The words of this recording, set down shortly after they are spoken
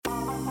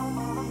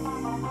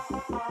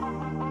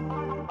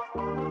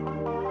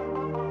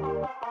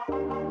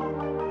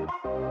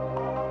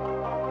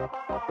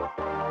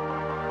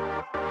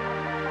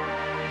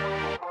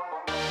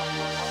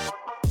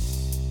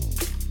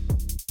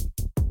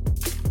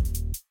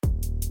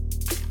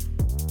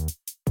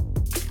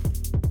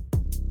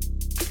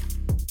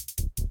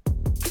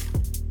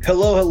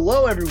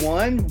Hello,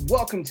 everyone.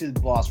 Welcome to the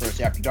Boss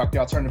Rush After Dark, the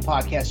alternative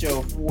podcast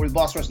show for the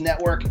Boss Rush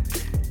Network.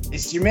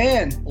 It's your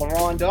man,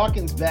 LaRon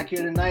Dawkins, back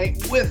here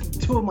tonight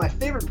with two of my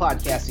favorite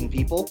podcasting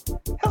people.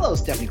 Hello,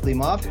 Stephanie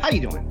Klimov. How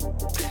you doing?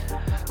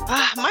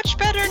 Much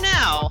better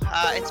now.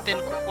 It's been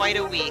quite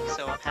a week,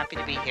 so I'm happy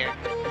to be here.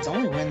 It's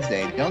only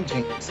Wednesday. Don't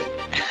jinx it.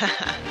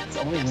 It's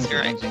only Wednesday.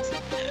 Right. Don't jinx it.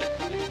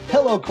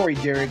 Hello, Corey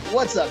Derrick.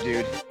 What's up,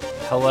 dude?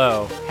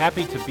 Hello.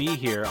 Happy to be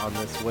here on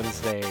this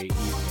Wednesday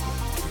evening.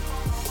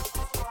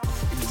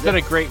 It's been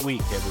a great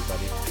week,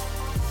 everybody.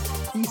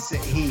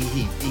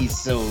 He's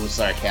so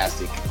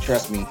sarcastic.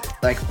 Trust me.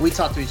 Like, we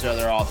talk to each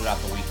other all throughout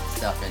the week and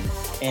stuff,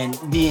 and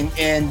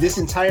this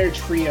entire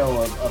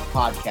trio of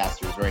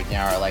podcasters right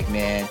now are like,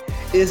 man,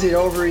 is it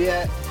over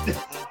yet?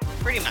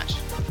 Pretty much.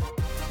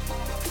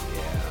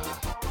 Yeah.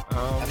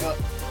 I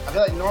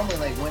feel like normally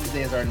like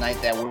Wednesday is our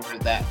night that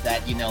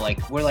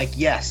we're like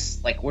yes,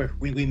 like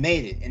we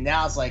made it, and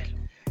now it's like,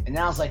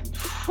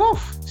 whew.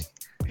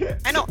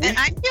 I know, and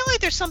I feel like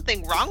there's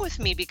something wrong with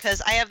me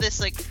because I have this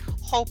like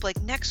hope, like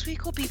next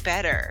week will be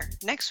better.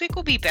 Next week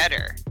will be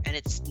better, and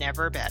it's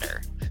never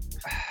better.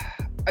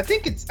 I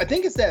think it's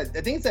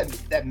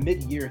that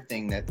mid-year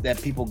thing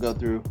that people go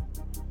through.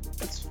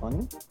 That's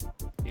funny.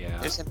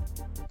 Yeah.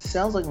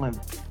 Sounded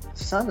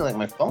like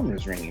my phone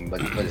was ringing,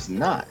 but it's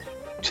not.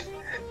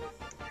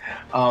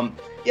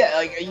 Yeah,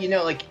 like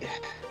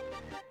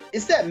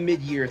it's that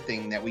mid-year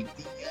thing that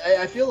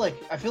I feel like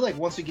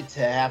once we get to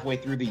halfway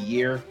through the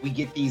year, we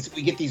get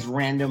these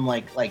random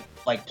like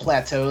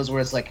plateaus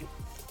where it's like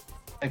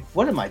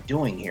what am I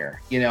doing here,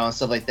 and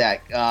stuff like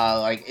that.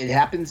 Like it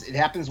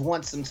happens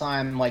once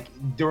sometime like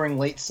during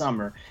late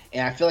summer,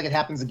 and I feel like it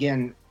happens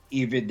again.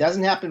 If it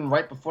doesn't happen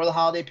right before the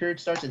holiday period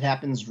starts, it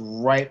happens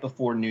right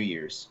before New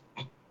Year's.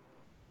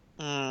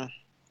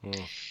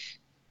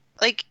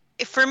 Like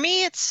for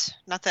me, it's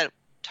not that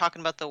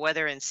talking about the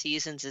weather and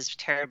seasons is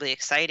terribly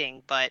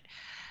exciting, but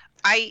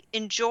I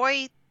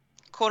enjoy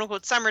quote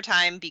unquote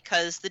summertime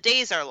because the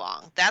days are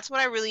long. That's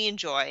what I really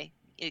enjoy.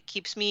 It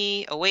keeps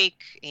me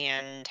awake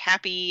and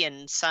happy,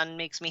 and sun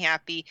makes me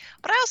happy.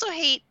 But I also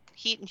hate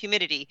heat and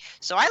humidity.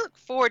 So I look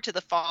forward to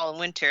the fall and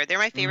winter. They're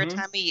my favorite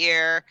time of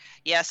year.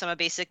 Yes, I'm a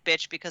basic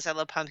bitch because I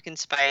love pumpkin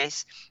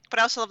spice, but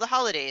I also love the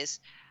holidays.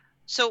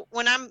 So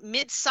when I'm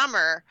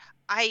midsummer,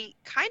 I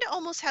kind of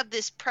almost have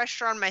this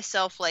pressure on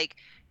myself, like,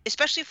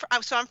 especially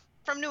so I'm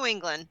from New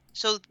England,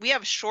 so we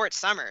have short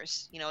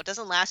summers. It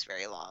doesn't last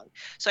very long.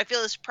 So I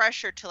feel this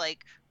pressure to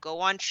like go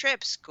on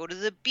trips, go to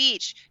the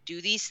beach,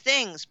 do these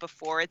things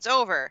before it's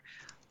over.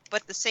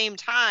 But at the same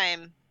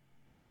time,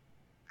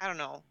 I don't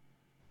know.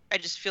 I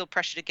just feel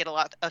pressure to get a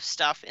lot of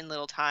stuff in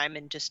little time,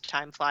 and just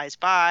time flies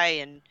by.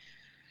 And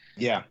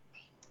yeah,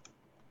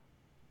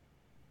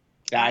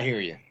 I hear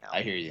you.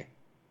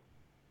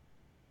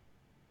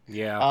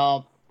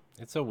 Yeah.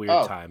 It's a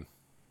weird time.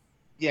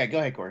 Yeah, go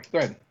ahead, Corey. Go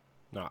ahead.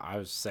 No, I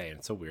was saying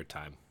it's a weird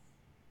time.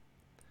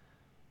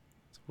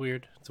 It's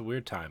weird. It's a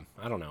weird time.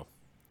 I don't know.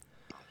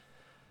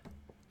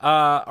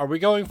 Are we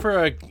going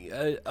for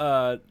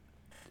a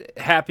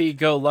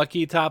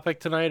happy-go-lucky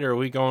topic tonight, or are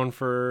we going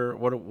for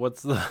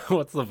what's the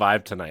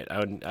vibe tonight?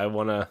 I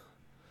want to.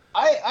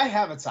 I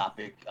have a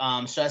topic.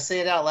 Should I say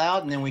it out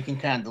loud, and then we can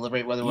kind of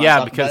deliberate whether we want to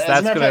talk because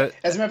about it? that's gonna.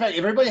 As a matter of fact,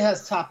 everybody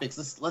has topics.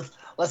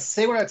 Let's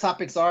say what our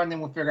topics are, and then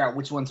we'll figure out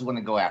which ones we want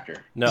to go after.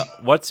 No,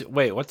 what's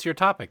your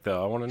topic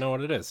though? I want to know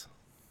what it is.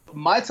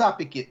 My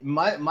topic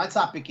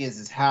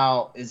is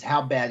how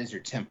bad is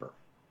your temper?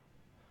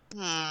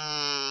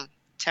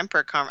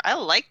 Temper I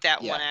like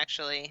that one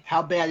actually.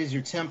 How bad is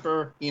your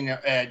temper?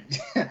 I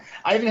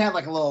even have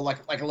like a little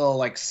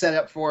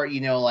setup for it.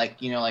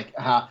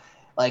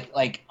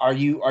 Like are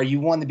you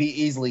one to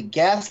be easily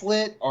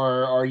gaslit,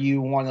 or are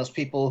you one of those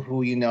people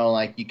who you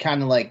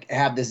kind of like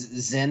have this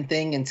zen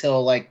thing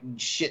until like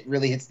shit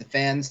really hits the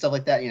fan and stuff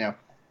like that?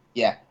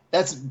 Yeah.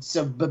 That's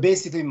so. But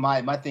basically,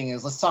 my thing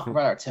is let's talk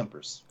about our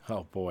tempers.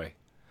 Oh boy,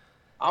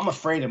 I'm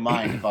afraid of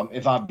mine.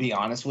 if I'll be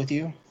honest with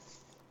you.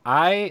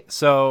 I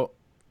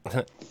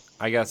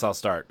guess I'll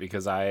start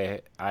because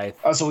so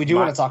we do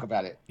want to talk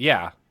about it.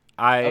 Yeah,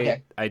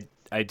 I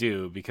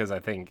do because I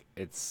think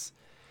it's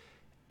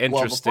interesting.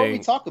 Well, before we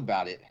talk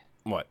about it,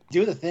 what?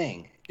 Do the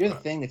thing. Do the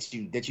thing that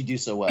you do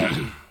so well.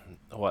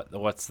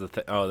 What's the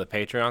thing? Oh, the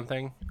Patreon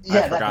thing.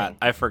 Yeah,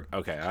 I forgot.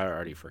 Okay, I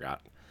already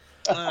forgot.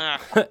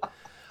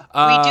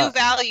 We do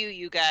value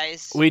you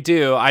guys. We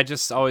do. I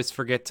just always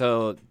forget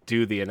to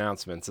do the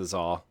announcements is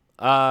all.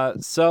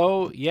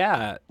 So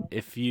yeah,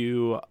 if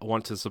you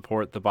want to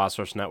support the Boss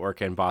Rush Network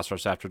and Boss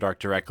Rush After Dark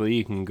directly,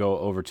 you can go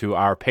over to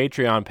our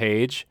Patreon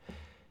page,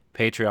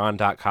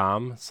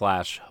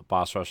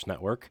 patreon.com/Boss Rush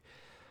Network,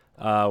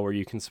 where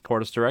you can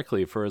support us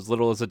directly for as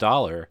little as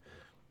 $1.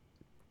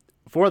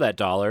 For that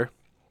 $1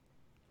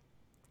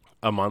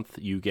 a month,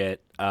 you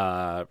get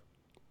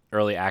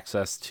early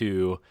access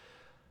to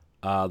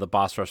the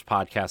Boss Rush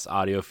podcast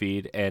audio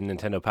feed and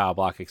Nintendo Power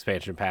Block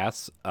expansion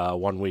pass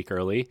 1 week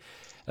early,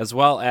 as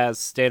well as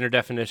standard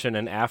definition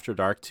and After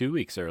Dark 2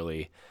 weeks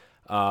early.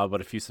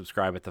 But if you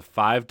subscribe at the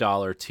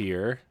 $5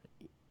 tier,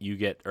 you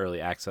get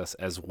early access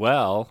as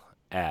well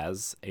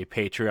as a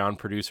Patreon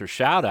producer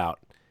shout out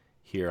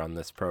here on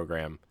this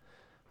program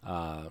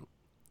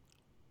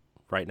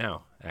right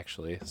now,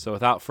 actually. So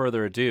without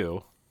further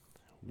ado,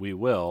 we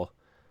will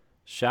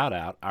shout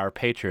out our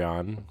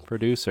Patreon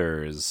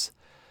producers.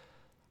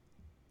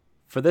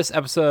 For this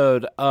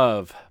episode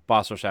of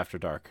Boss Rush After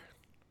Dark,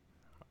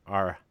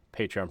 our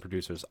Patreon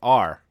producers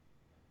are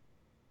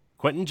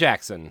Quentin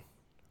Jackson,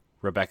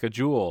 Rebecca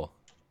Jewell,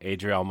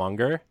 Adriel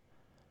Munger,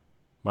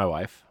 my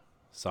wife,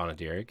 Sana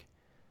Dierig,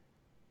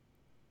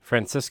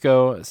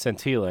 Francisco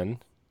Santillan,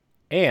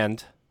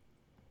 and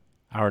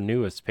our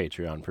newest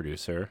Patreon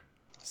producer,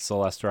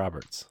 Celeste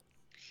Roberts.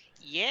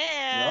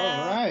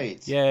 Yeah. All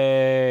right.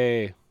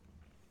 Yay! I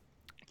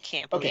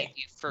can't believe Okay.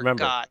 you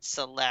forgot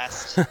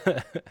Celeste.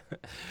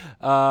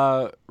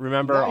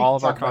 Remember Now you all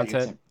can of our talk about your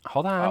content.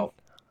 Hold on. Oh,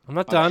 I'm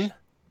not my done.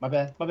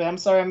 bad. My bad. I'm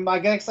sorry. I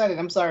get excited.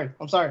 I'm sorry.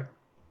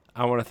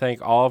 I want to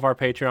thank all of our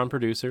Patreon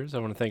producers. I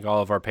want to thank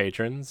all of our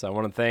patrons. I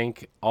want to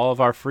thank all of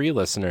our free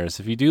listeners.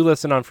 If you do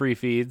listen on free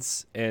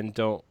feeds and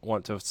don't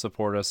want to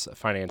support us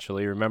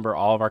financially, remember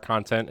all of our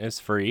content is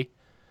free.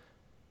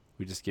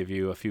 We just give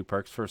you a few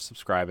perks for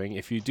subscribing.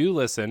 If you do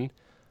listen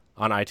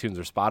on iTunes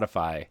or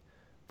Spotify,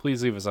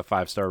 please leave us a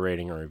 5-star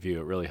rating or review.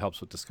 It really helps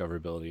with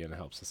discoverability and it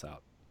helps us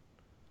out.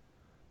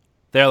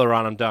 There,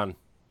 LaRon, I'm done.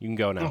 You can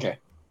go now. Okay.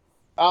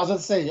 I was going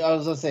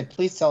to say,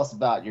 please tell us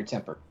about your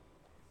temper.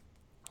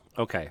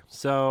 Okay,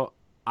 so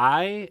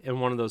I am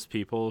one of those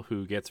people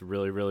who gets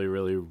really, really,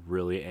 really,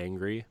 really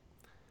angry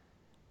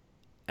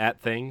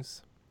at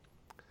things.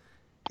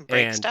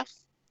 Break stuff?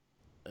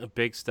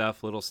 Big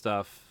stuff, little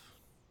stuff,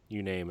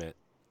 you name it.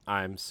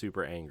 I'm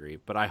super angry,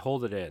 but I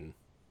hold it in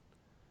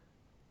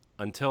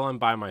until I'm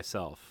by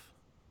myself.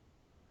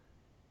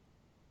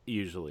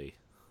 Usually.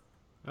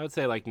 I would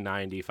say like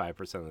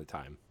 95% of the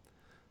time.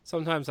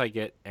 Sometimes I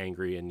get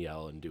angry and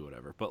yell and do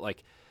whatever, but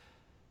like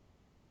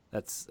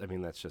that's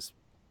just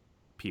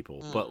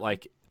people. But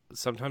like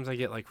sometimes I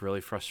get like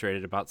really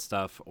frustrated about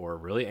stuff or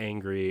really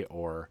angry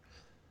or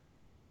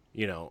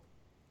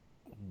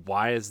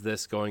why is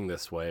this going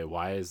this way?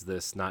 Why is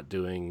this not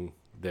doing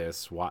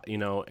this? Why,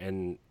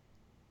 and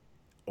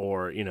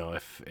or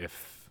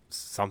if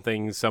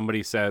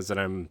somebody says that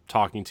I'm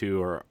talking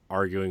to or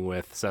arguing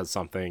with says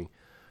something,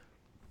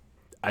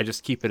 I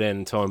just keep it in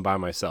until I'm by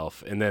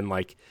myself. And then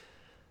like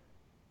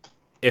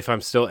if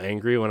I'm still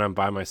angry when I'm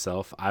by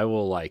myself, I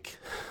will like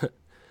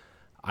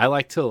I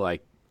like to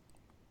like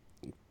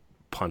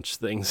punch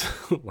things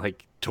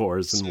like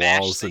doors and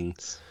Smash walls things.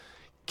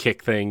 and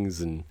kick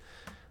things and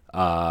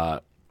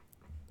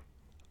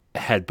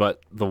headbutt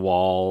the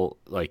wall,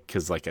 like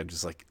because like I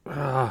just like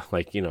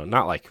like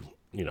not like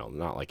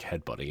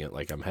headbutting it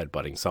like I'm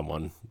headbutting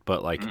someone,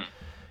 but like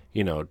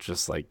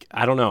just like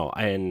I don't know.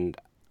 And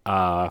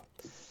I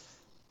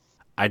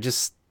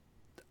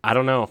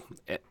don't know.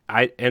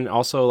 And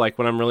also like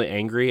when I'm really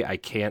angry, I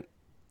can't,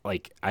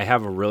 like I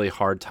have a really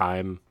hard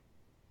time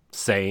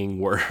saying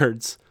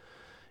words,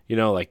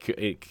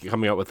 like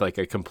coming up with like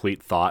a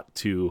complete thought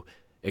to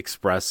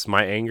express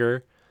my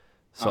anger.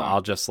 So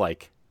I'll just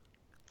like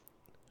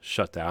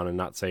shut down and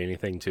not say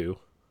anything too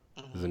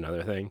is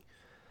another thing.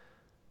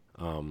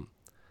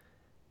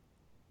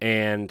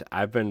 And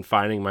I've been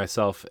finding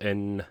myself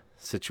in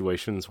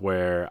situations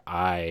where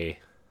I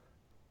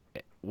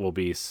will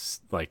be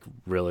like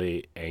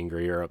really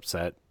angry or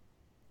upset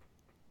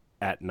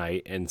at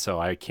night, and so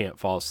I can't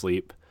fall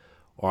asleep,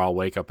 or I'll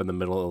wake up in the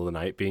middle of the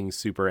night being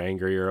super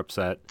angry or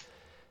upset,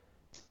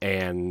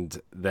 and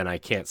then I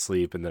can't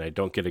sleep, and then I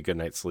don't get a good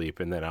night's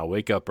sleep, and then I'll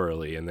wake up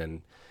early, and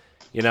then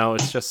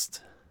it's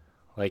just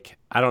like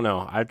I don't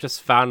know. I've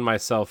just found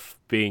myself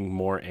being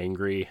more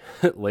angry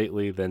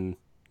lately than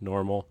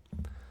normal,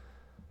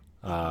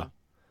 and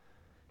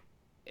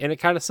it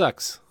kind of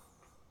sucks.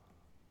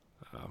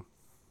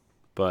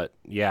 But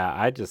yeah,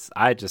 I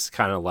just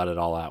kind of let it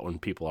all out when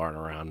people aren't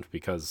around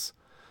because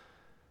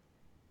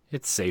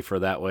it's safer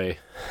that way.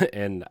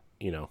 And,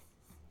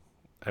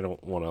 I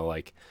don't want to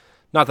like,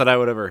 not that I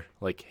would ever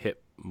like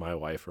hit my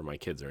wife or my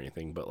kids or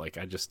anything, but like,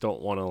 I just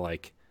don't want to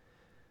like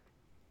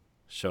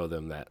show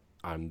them that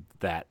I'm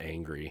that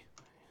angry,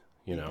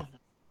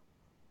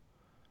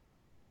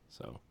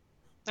 So.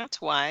 That's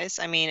wise.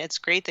 I mean, it's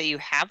great that you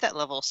have that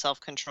level of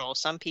self-control.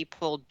 Some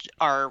people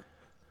are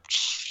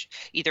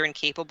either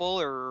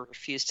incapable or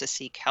refuse to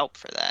seek help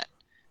for that.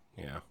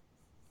 Yeah.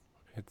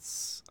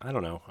 I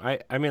don't know.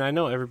 I mean, I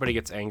know everybody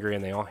gets angry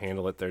and they all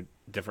handle it their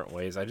different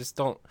ways. I just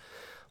don't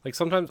like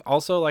sometimes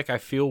also like I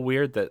feel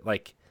weird that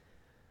like,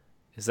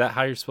 is that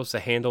how you're supposed to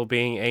handle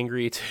being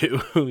angry too?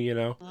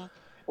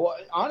 Well,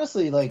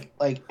 honestly, like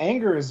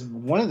anger is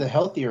one of the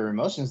healthier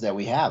emotions that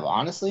we have.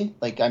 Honestly,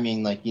 like I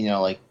mean, like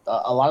like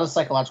a lot of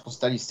psychological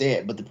studies say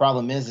it, but the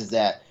problem is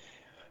that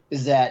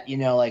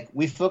like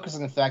we focus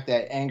on the fact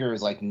that anger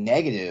is like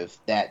negative,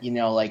 that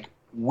like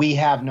we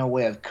have no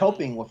way of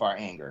coping with our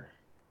anger.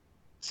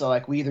 So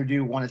like we either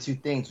do one of two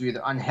things: we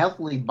either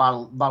unhealthily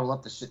bottle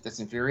up the shit that's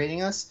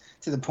infuriating us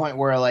to the point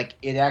where like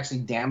it actually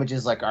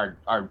damages like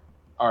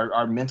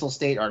our mental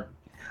state, our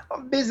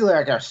basically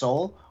like our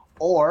soul,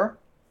 or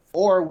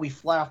or we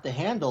fly off the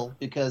handle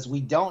because we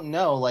don't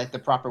know like the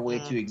proper way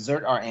to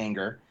exert our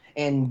anger,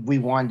 and we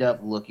wind up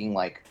looking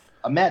like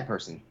a mad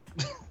person.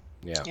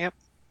 Yeah. Yep.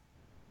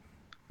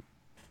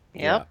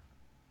 Yeah.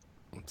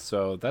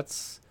 So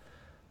that's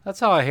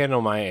how I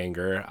handle my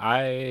anger.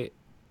 I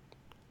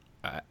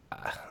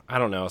I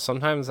don't know.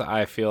 Sometimes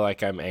I feel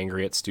like I'm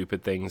angry at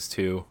stupid things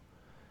too.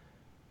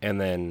 And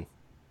then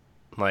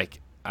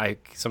like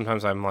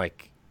sometimes I'm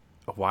like,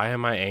 why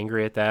am I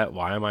angry at that?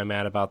 Why am I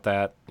mad about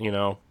that? You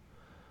know?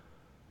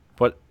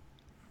 But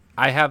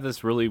I have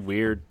this really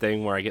weird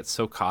thing where I get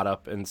so caught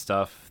up in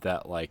stuff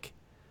that like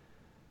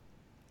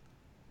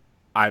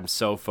I'm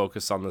so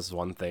focused on this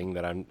one thing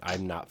that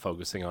I'm not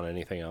focusing on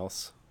anything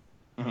else.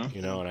 Mm-hmm.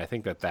 You know, and I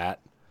think that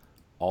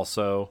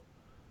also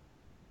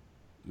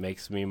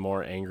makes me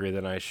more angry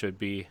than I should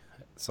be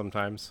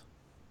sometimes.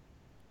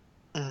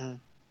 Mm-hmm.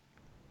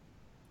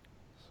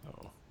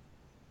 So,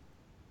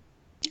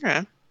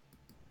 Yeah.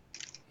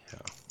 yeah.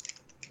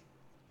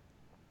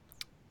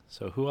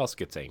 So who else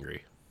gets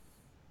angry?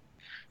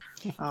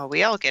 Oh,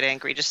 we all get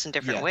angry just in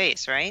different Yeah.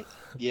 ways, right?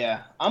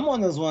 Yeah, I'm one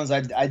of those ones.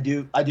 I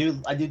do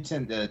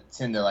tend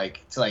to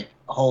like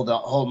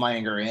hold my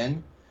anger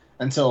in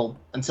until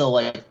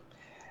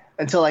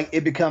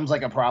it becomes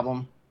like a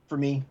problem for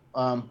me.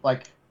 And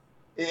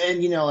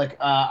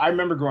I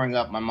remember growing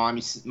up, my mom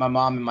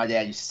and my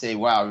dad used to say,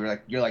 "Wow,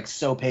 you're like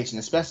so patient,"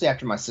 especially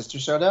after my sister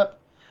showed up.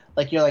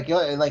 Like you're like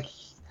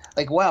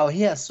wow,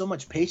 he has so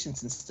much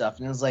patience and stuff.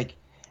 And it's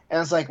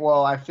like,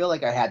 well, I feel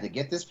like I had to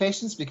get this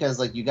patience because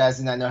like you guys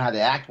did not know how to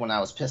act when I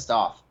was pissed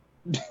off.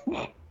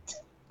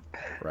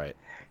 Right.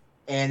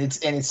 And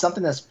it's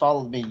something that's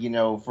followed me,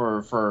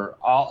 for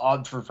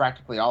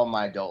practically all of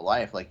my adult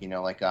life. Like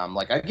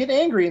I get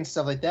angry and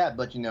stuff like that,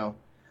 but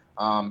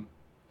um,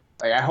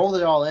 like I hold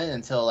it all in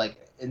until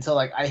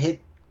I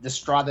hit the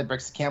straw that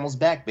breaks the camel's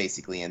back,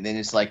 basically. And then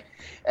it's like,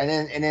 and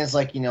then it's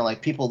like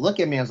like people look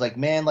at me. I was like,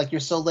 man, like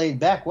you're so laid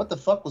back. What the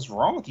fuck was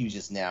wrong with you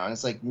just now? And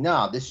it's like,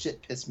 no, this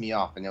shit pissed me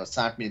off, and it was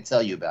time for me to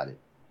tell you about it.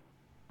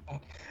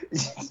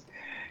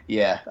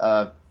 Yeah,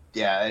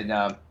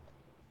 yeah,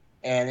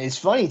 and it's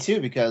funny too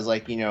because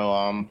like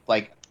I'm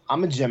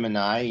a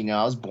Gemini.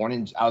 I was born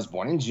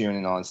in June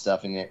and all that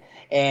stuff,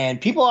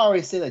 and people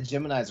always say that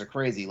Geminis are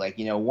crazy. Like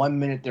one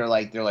minute they're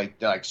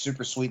like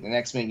super sweet, the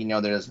next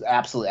minute they're just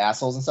absolute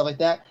assholes and stuff like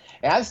that.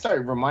 And I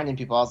started reminding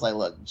people, I was like,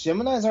 look,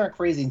 Geminis aren't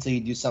crazy until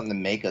you do something to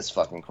make us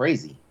fucking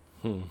crazy.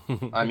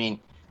 I mean,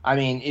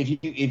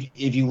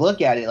 if you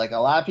look at it, like a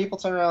lot of people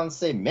turn around and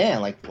say,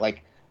 man, like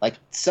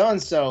so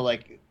and so,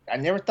 like I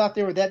never thought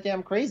they were that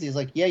damn crazy. It's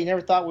like, yeah, you never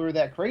thought we were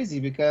that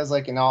crazy because,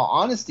 like, in all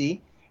honesty,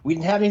 we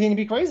didn't have anything to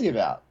be crazy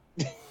about.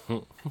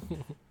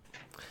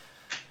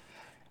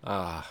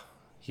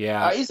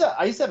 Yeah. I used to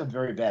have a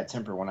very bad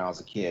temper when I was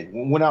a kid.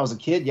 When I was a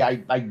kid, yeah,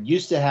 I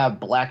used to have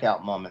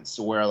blackout moments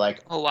where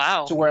like Oh,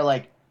 wow. to where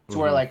like to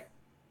where like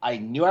I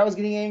knew I was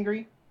getting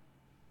angry,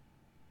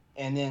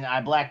 and then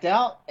I blacked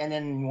out, and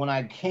then when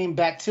I came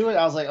back to it,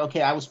 I was like,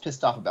 okay, I was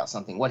pissed off about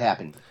something. What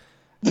happened?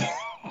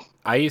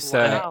 I used to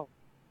Wow.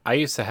 I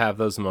used to have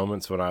those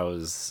moments when I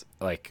was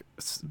like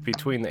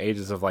between the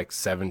ages of like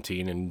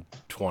 17 and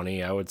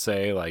 20, I would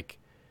say, like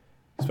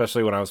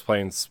especially when I was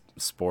playing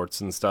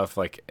sports and stuff.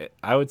 Like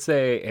I would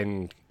say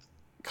in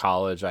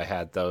college I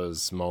had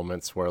those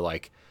moments where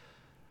like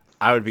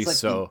I would be It's like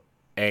so it's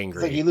like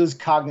angry. you lose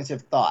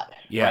cognitive thought,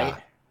 Yeah.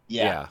 right?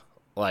 Yeah. Yeah.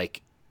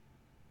 Like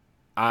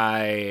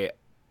I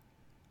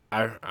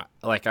I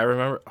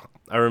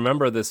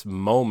remember this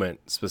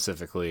moment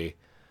specifically.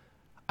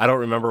 I don't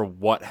remember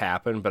what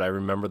happened, but I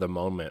remember the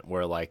moment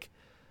where like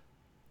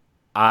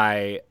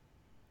I,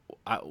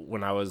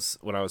 when I was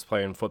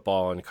playing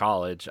football in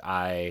college,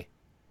 I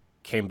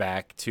came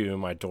back to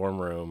my dorm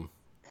room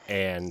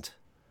and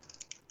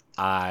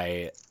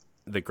I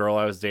the girl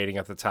I was dating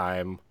at the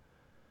time,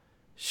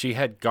 she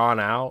had gone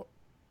out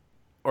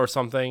or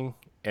something,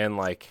 and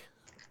like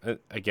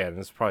again,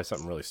 it's probably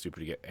something really stupid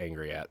to get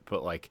angry at,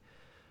 but like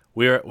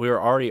we were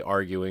already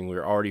arguing, we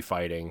were already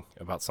fighting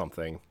about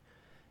something,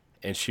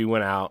 and she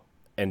went out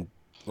and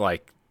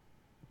like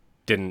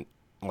didn't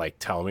like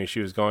tell me she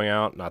was going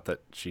out. Not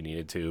that she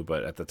needed to,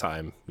 but at the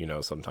time,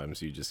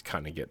 sometimes you just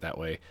kind of get that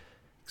way,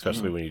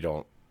 especially when you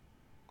don't,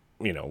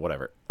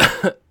 whatever.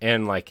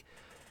 And like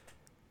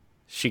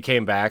she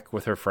came back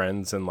with her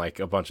friends and like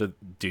a bunch of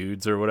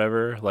dudes or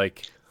whatever,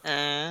 like,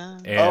 Uh,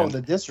 Oh, and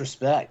the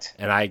disrespect.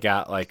 I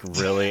got like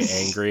really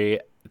angry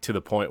to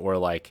the point where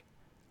like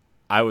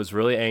I was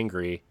really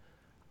angry.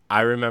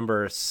 I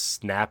remember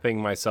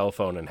snapping my cell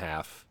phone in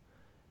half,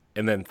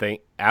 and then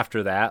think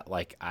after that,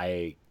 like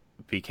I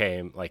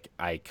became like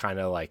I kind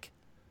of like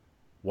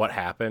what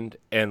happened,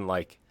 and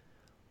like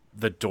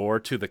the door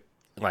to the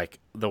like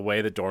the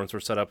way the dorms were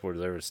set up, where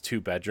there was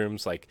two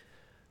bedrooms, like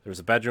there was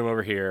a bedroom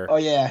over here Oh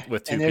yeah,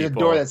 with two and there's a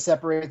door people, that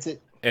separates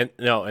it. and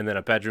no, and then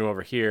a bedroom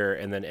over here,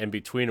 and then in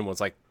between them was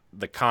like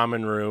the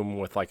common room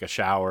with like a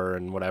shower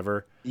and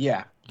whatever.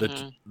 Yeah.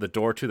 The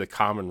door to the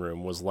common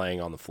room was laying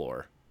on the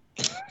floor.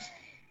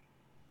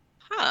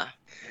 huh.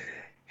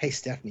 Hey,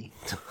 Stephanie,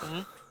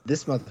 Mhm.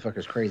 this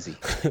motherfucker's crazy.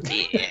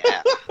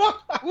 Yeah.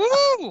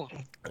 Woo!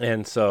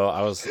 And so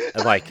I was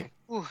like,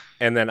 Ooh.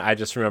 and then I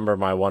just remember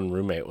my one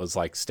roommate was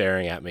like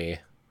staring at me,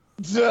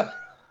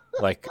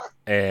 like,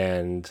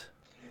 and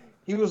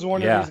He was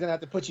wondering if he yeah, was gonna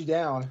have to put you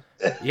down.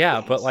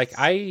 yeah, but like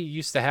I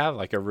used to have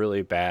like a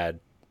really bad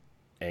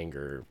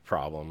anger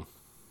problem,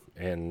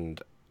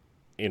 and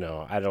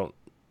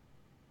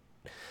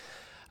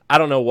I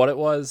don't know what it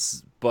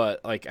was,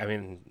 but like I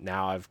mean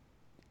now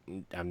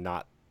I'm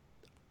not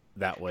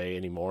that way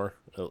anymore.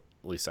 At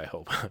least I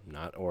hope I'm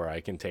not, or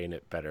I contain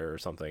it better or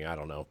something. I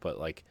don't know, but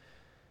like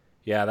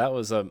yeah, that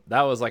was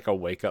like a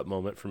wake up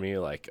moment for me.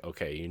 Like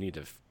okay, you need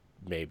to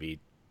maybe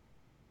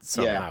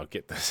Yeah. somehow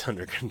get this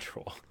under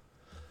control.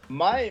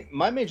 My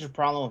major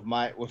problem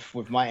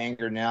with my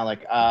anger now,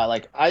 like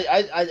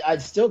I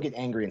still get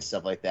angry and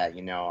stuff like that,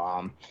 you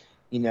know,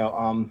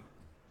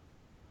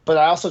 but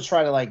I also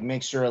try to like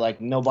make sure like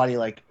nobody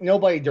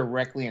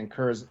directly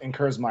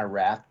incurs my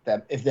wrath,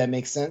 that if that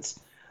makes sense.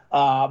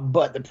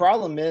 But the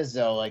problem is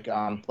though,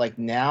 like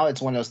now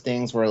it's one of those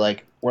things where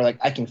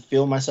I can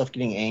feel myself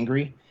getting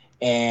angry,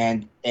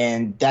 and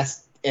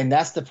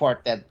that's the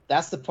part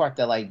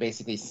that like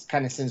basically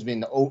kind of sends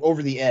me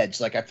over the edge.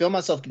 Like I feel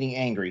myself getting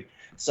angry,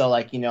 so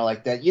like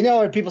like that,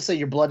 when people say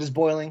your blood is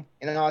boiling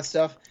and all that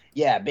stuff.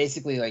 Yeah,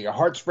 basically like your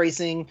heart's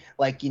racing,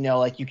 like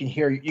like you can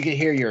hear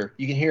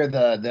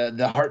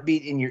the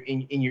heartbeat in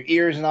your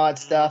ears and all that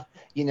stuff.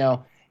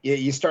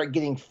 You start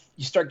getting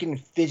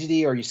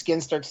fidgety, or your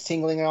skin starts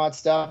tingling and all that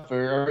stuff,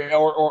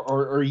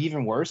 or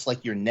even worse,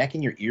 like your neck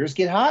and your ears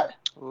get hot.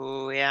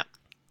 Ooh, yeah.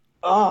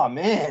 Oh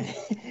man,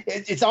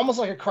 it's almost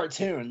like a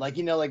cartoon, like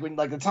like when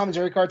like the Tom and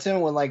Jerry cartoon,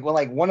 when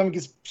one of them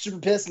gets super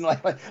pissed and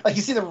like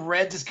you see the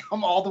red just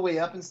come all the way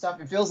up and stuff.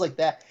 It feels like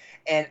that,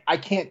 and I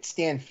can't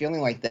stand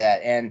feeling like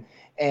that. And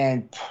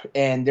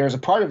and there's a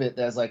part of it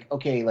that's like,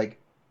 okay, like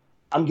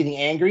I'm getting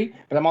angry,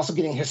 but I'm also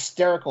getting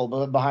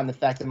hysterical behind the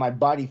fact that my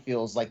body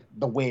feels like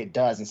the way it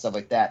does and stuff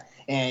like that,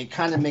 and it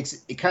kind of makes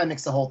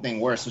the whole thing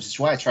worse, which is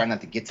why I try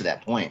not to get to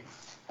that point.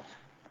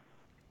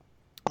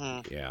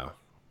 Yeah.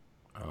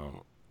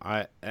 Um,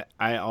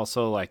 I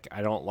also like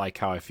I don't like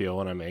how I feel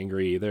when I'm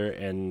angry either,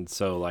 and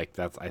so like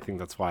I think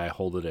that's why I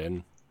hold it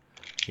in,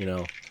 you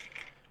know,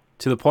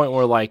 to the point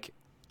where like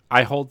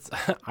I hold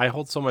I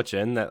hold so much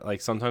in that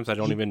like sometimes I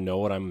don't even know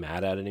what I'm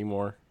mad at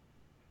anymore,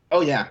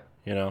 Oh yeah,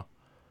 you know,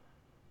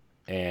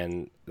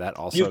 and that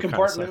you've also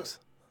kind of compartment sucks.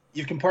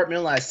 you've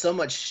compartmentalized so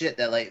much shit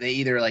that like they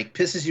either like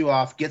pisses you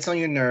off, gets on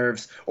your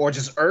nerves, or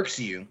just irks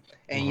you.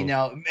 And Hmm.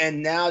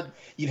 and now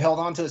you've held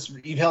on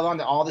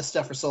to all this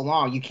stuff for so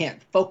long, you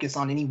can't focus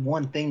on any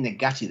one thing that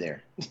got you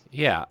there.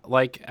 Yeah,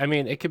 like I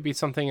mean, it could be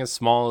something as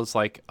small as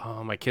like,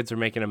 oh, my kids are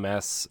making a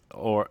mess,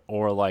 or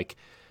like,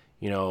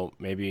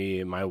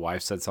 maybe my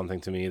wife said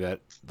something to me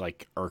that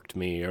like irked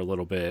me a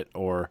little bit,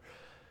 or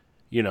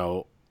you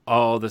know,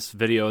 oh, this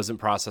video isn't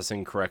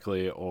processing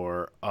correctly,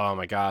 or oh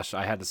my gosh,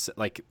 I had to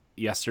like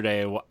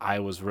yesterday I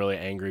was really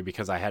angry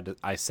because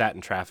I sat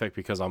in traffic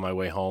because on my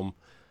way home,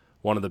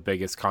 one of the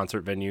biggest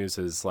concert venues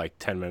is like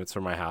 10 minutes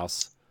from my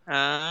house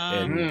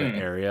in the Hmm.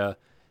 area,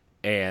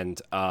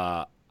 and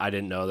I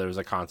didn't know there was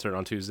a concert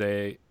on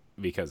Tuesday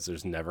because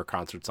there's never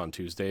concerts on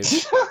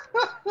Tuesdays.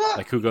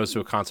 Like who goes to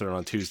a concert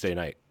on Tuesday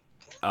night?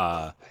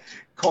 Uh,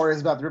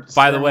 Corey's about to rip the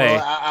by the stern wheel way,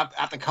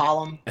 out the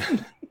column.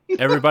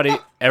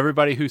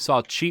 everybody who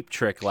saw Cheap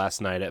Trick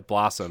last night at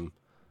Blossom,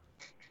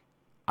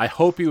 I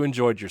hope you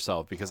enjoyed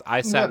yourself because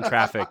I sat in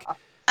traffic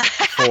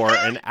for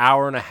an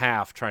hour and a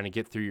half trying to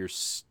get through your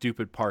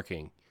stupid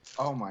parking.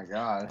 Oh my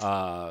god.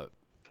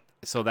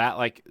 So that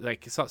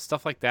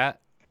stuff like that,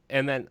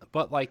 and then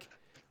but like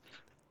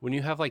when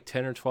you have like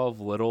 10 or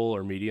 12 little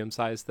or medium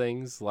sized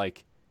things,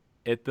 like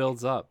it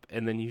builds up,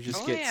 and then you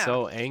just Oh, get yeah.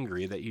 so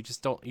angry that you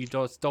just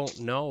don't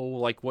know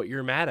like what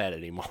you're mad at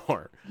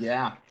anymore.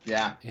 Yeah,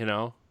 yeah. you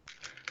know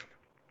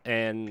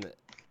and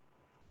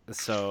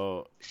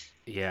so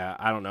yeah,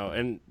 I don't know.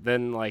 And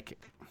then like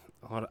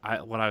what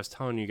I was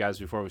telling you guys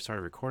before we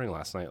started recording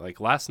last night, like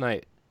last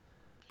night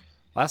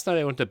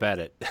I went to bed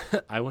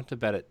at I went to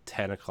bed at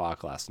 10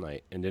 o'clock last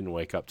night and didn't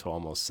wake up till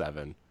almost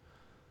 7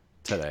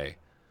 today,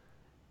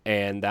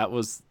 and that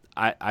was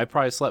I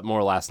probably slept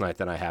more last night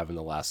than I have in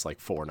the last like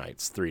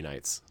 3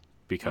 nights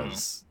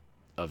because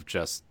of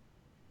just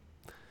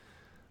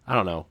I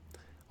don't know.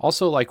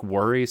 Also, like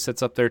worry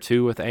sits up there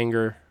too with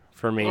anger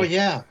for Oh me.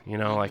 yeah.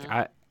 Like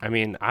I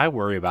mean, I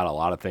worry about a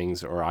lot of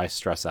things, or I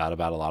stress out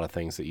about a lot of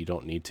things that you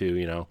don't need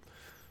to.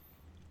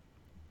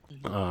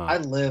 Uh,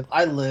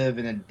 I live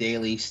in a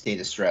daily state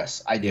of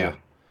stress. I yeah. do.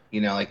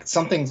 Like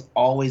something's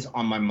always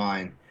on my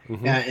mind.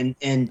 Hmm. And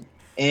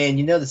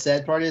the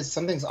sad part is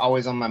something's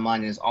always on my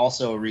mind is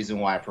also a reason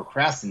why I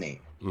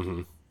procrastinate.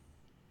 Hmm.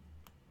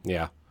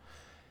 Yeah.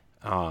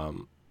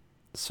 Um.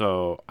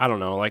 So I don't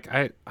know. Like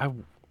I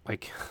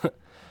like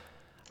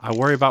I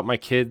worry about my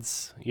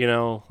kids.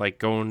 Like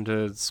going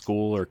to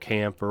school or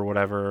camp or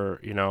whatever.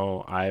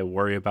 I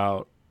worry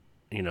about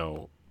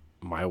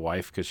my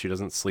wife because she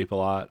doesn't sleep a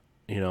lot.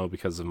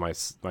 Because of my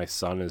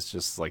son is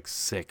just like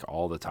sick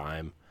all the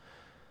time.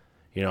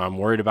 I'm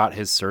worried about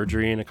his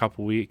surgery in a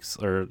couple weeks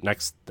or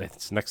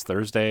it's next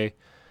Thursday.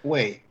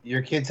 Wait,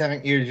 your son's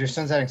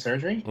having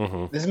surgery?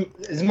 Mm-hmm. This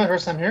is my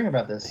first time hearing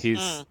about this.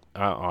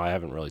 I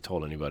haven't really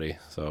told anybody.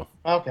 So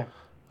Okay.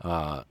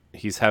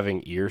 he's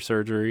having ear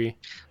surgery.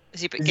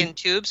 Is he getting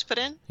tubes put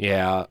in?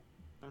 Yeah.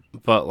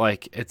 But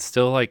like it's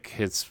still like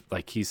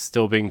he's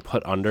still being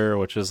put under,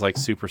 which is like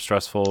super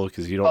stressful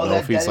because you don't know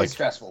if he's that like is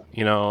stressful.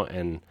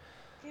 and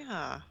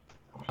Yeah.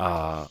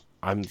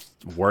 I'm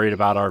worried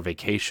about our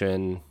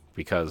vacation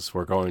because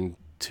we're going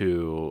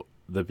to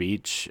the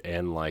beach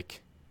and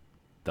like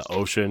the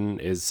ocean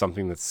is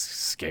something that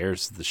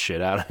scares the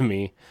shit out of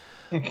me.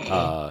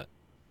 I'm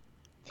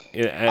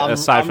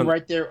From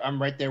right there.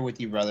 I'm right there with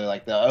you, brother.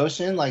 Like the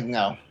ocean, like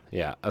no.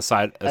 Yeah,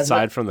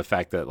 aside from the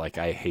fact that like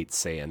I hate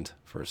sand,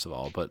 first of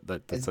all, but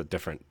that's a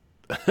different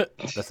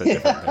that's a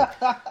different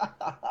thing.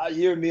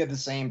 You and me are the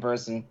same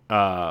person.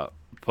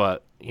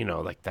 But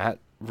like that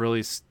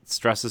really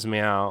stresses me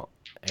out,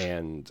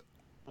 and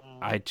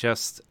I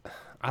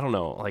don't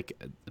know, like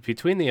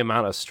between the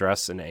amount of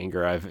stress and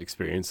anger I've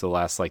experienced the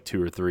last like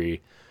 2 or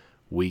 3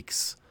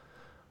 weeks,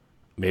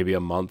 maybe a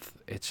month,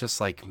 it's just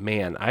like,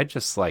 man, I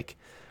just like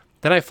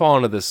then I fall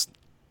into this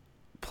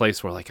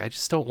place where like I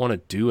just don't want to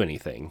do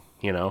anything,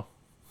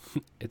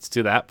 It's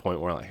to that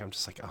point where like I'm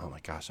just like, oh my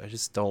gosh, I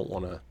just don't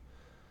want to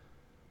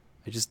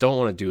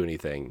do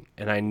anything,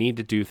 and I need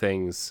to do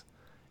things,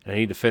 and I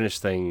need to finish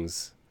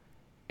things,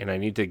 and I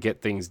need to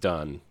get things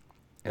done,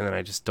 and then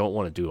I just don't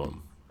want to do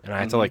them, and I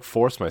have to like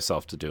force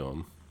myself to do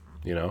them,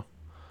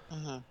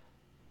 Mm-hmm.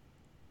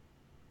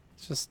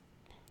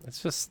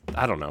 It's just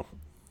I don't know.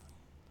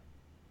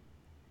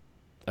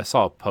 I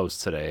saw a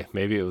post today.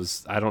 Maybe it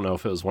was, I don't know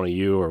if it was one of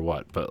you or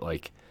what, but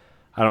like,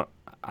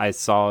 I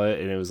saw it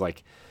and it was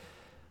like,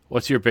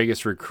 what's your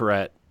biggest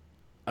regret,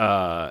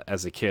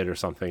 as a kid or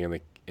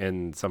something?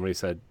 And somebody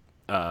said,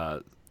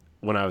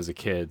 when I was a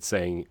kid,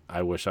 saying,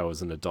 I wish I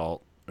was an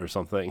adult or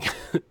something.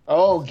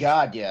 Oh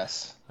God,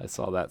 yes. I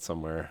saw that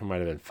somewhere. It might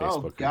have been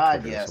Facebook. Oh God,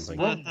 or Twitter yes. or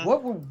something.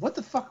 What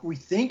the fuck were we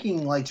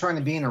thinking? Like trying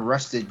to be in a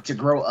rush to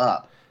grow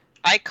up.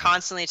 I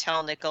constantly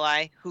tell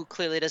Nikolai, who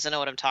clearly doesn't know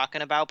what I'm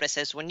talking about, but it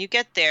says, when you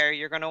get there,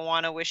 you're going to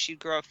want to wish you'd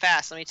grow up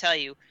fast. Let me tell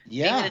you,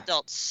 being an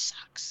adult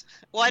sucks.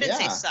 Well, I didn't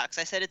say sucks.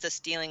 I said it's a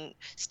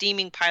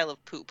steaming pile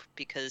of poop,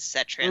 because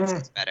that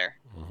translates better.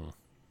 Mm-hmm.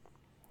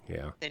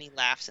 Yeah. Then he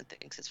laughs and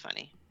thinks it's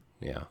funny.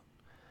 Yeah.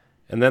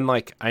 And then,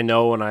 like, I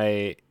know when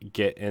I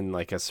get in,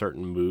 like, a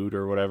certain mood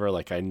or whatever,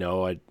 like, I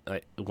know I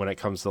when it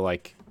comes to,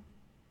 like,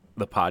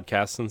 the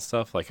podcasts and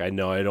stuff, like, I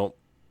know I don't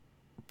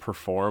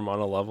perform on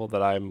a level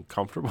that I'm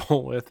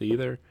comfortable with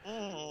either.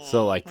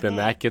 So like then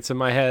that gets in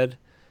my head,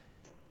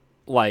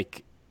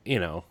 like,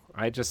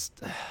 I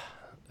just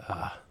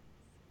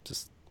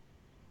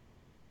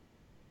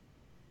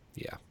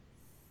yeah.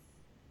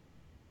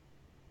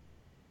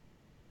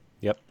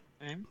 Yep.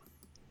 Okay.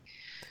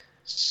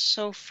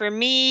 So for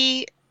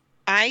me,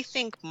 I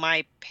think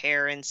my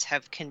parents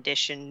have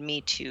conditioned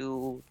me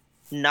to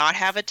not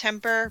have a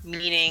temper,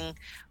 meaning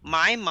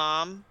my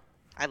mom,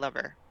 I love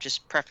her,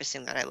 just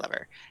prefacing that I love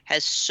her,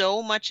 has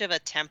so much of a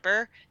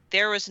temper,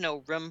 there was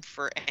no room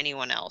for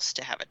anyone else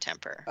to have a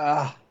temper.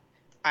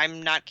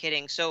 I'm not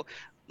kidding. So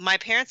my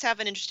parents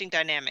have an interesting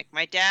dynamic.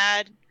 My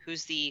dad,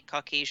 who's the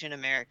Caucasian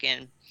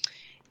American,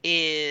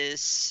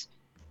 is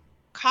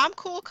calm,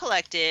 cool,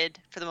 collected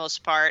for the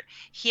most part.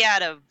 He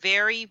had a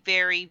very,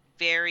 very,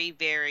 very,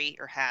 very,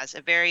 or has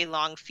a very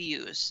long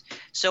fuse.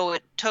 So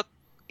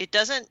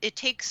it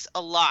takes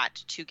a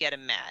lot to get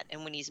him mad.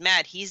 And when he's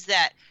mad, he's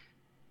that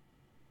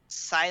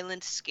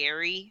silent,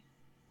 scary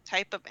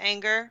type of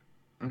anger.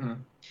 Mm-hmm.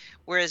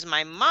 Whereas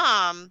my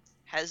mom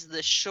has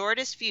the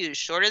shortest fuse,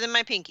 shorter than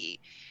my pinky.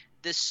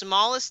 The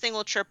smallest thing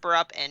will trip her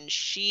up, and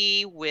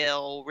she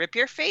will rip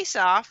your face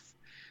off.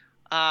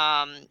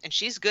 And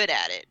she's good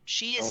at it.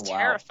 She is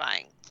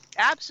terrifying,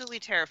 absolutely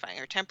terrifying.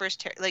 Her temper is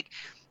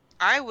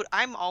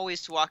I'm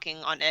always walking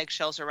on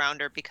eggshells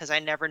around her because I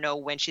never know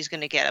when she's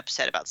going to get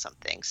upset about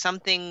something. Some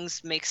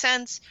things make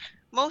sense.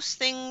 Most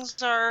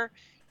things are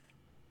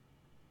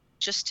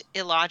just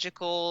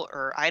illogical,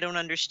 or I don't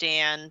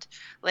understand.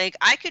 Like,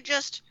 I could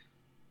just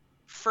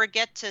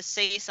forget to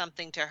say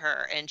something to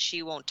her and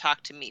she won't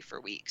talk to me for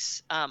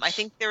weeks. I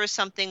think there was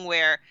something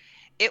where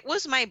it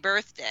was my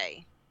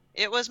birthday.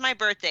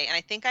 And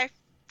I think I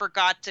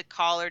forgot to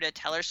call her to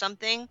tell her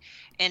something,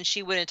 and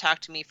she wouldn't talk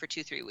to me for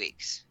 2-3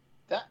 weeks.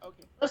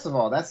 Okay. First of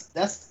all, that's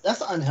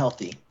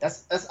unhealthy.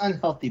 That's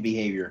unhealthy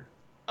behavior.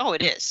 Oh,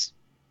 it is.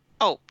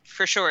 Oh,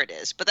 for sure it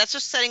is. But that's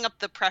just setting up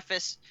the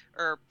premise,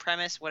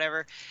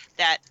 whatever,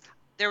 that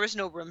there was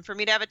no room for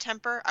me to have a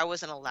temper. I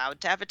wasn't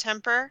allowed to have a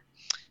temper.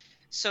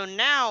 So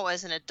now,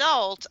 as an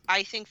adult,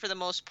 I think for the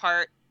most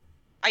part,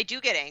 I do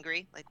get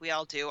angry, like we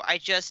all do.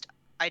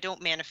 I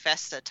don't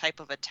manifest a type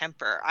of a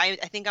temper. I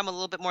think I'm a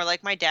little bit more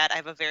like my dad. I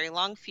have a very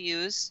long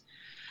fuse.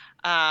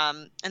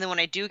 And then when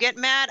I do get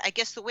mad, I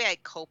guess the way I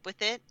cope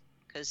with it,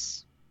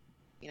 because,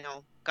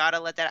 gotta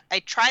let that,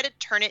 I try to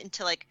turn it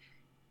into like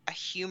a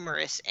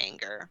humorous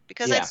anger,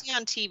 because I see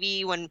on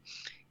TV when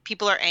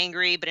people are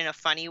angry, but in a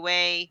funny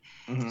way.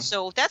 Mm-hmm.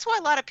 So that's why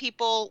a lot of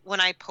people, when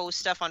I post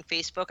stuff on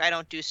Facebook, I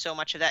don't do so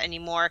much of that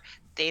anymore.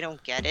 They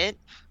don't get it.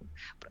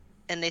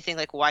 And they think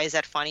like, why is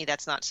that funny?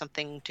 That's not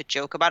something to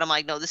joke about. I'm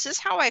like, no, this is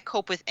how I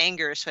cope with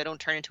anger so I don't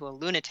turn into a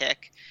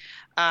lunatic.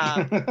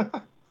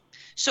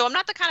 So I'm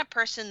not the kind of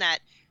person that,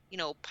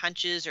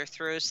 punches or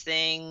throws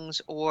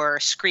things or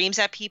screams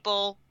at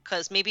people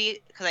because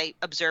I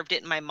observed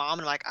it in my mom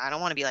and I'm like, I don't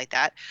want to be like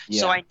that.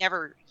 Yeah. So I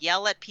never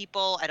yell at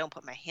people. I don't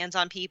put my hands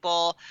on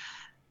people.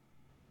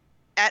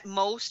 At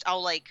most,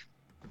 I'll like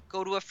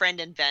go to a friend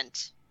and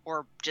vent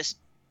or just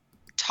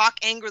talk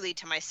angrily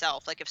to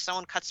myself. Like if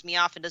someone cuts me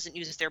off and doesn't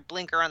use their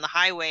blinker on the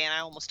highway and I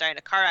almost die in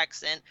a car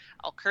accident,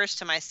 I'll curse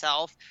to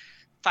myself.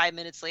 5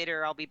 minutes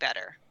later, I'll be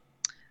better.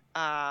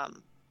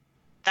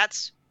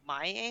 That's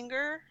my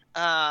anger.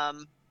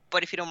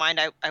 But if you don't mind,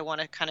 I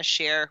want to kind of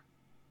share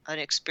an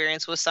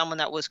experience with someone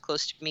that was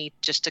close to me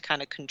just to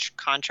kind of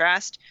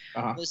contrast.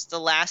 Uh-huh. It was the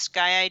last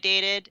guy I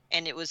dated,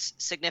 and it was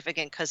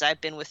significant because I've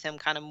been with him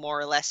kind of more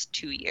or less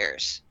 2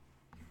 years.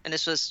 And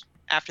this was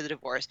after the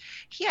divorce.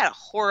 He had a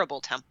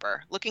horrible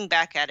temper. Looking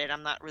back at it,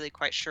 I'm not really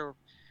quite sure.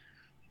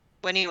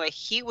 But anyway,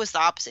 he was the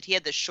opposite. He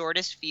had the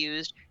shortest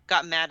fuse,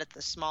 got mad at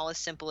the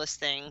smallest, simplest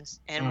things.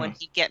 And when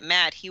he'd get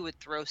mad, he would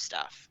throw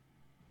stuff.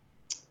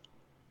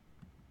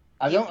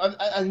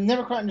 I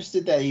never quite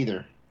understood that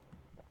either.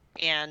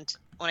 And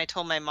when I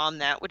told my mom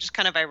that, which is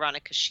kind of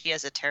ironic because she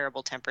has a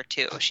terrible temper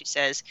too, she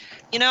says,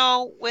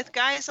 with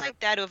guys like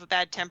that who have a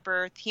bad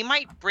temper, he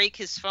might break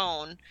his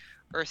phone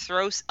or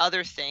throw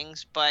other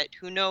things, but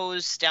who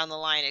knows down the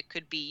line, it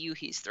could be you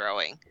he's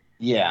throwing.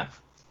 Yeah.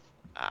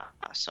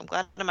 So I'm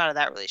glad I'm out of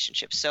that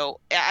relationship. So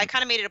I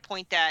kind of made it a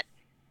point that,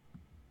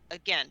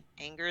 again,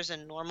 anger is a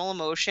normal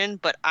emotion,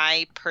 but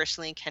I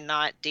personally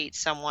cannot date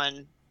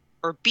someone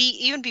or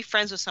even be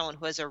friends with someone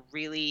who has a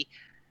really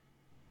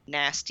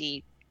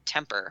nasty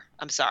temper.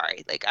 I'm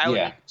sorry. Like I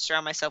would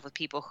surround myself with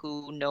people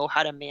who know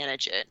how to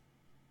manage it.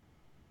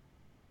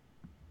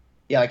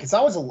 Yeah, like it's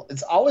always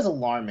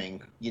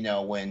alarming,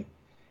 when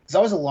it's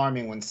always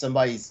alarming when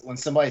somebody's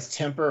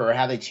temper or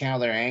how they channel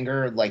their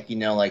anger, like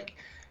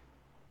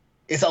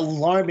it's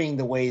alarming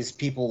the ways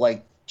people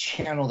like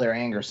channel their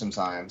anger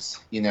sometimes,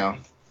 and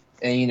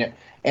and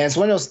it's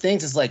one of those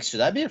things. It's like,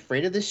 should I be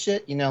afraid of this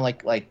shit?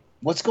 Like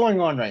what's going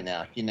on right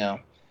now?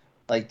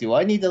 Like, do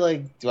I need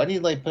to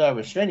put out a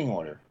restraining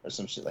order or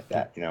some shit like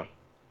that? Yeah,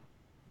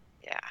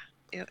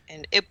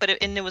 and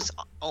it was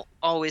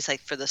always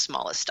like for the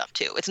smallest stuff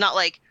too. It's not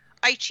like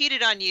I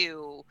cheated on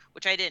you,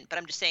 which I didn't, but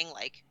I'm just saying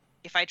like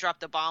if I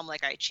dropped a bomb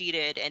like I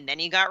cheated and then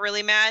he got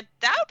really mad,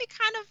 that would be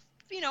kind of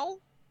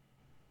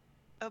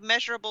a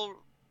measurable,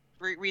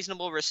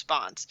 reasonable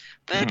response.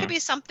 But it could be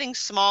something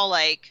small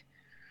like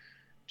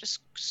just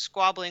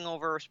squabbling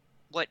over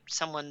what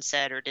someone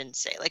said or didn't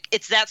say. Like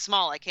it's that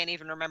small. I can't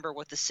even remember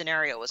what the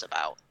scenario was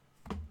about.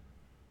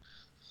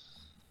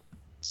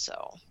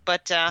 So,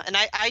 but and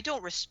I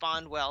don't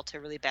respond well to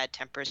really bad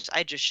tempers.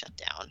 I just shut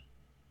down.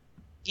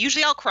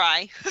 Usually I'll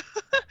cry,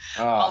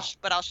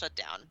 but I'll shut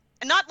down.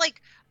 And not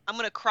like I'm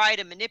gonna cry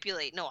to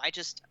manipulate. No, I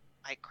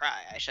cry.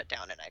 I shut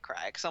down and I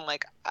cry because I'm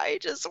like, I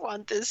just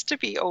want this to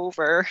be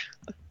over.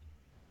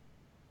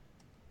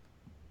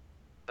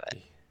 But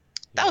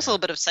that was a little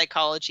bit of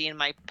psychology in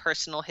my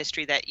personal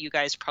history that you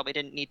guys probably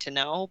didn't need to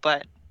know,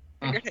 but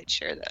I figured I'd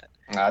share that.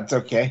 It's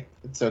okay.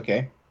 It's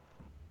okay.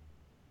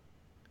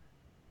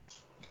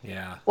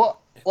 Yeah. Well,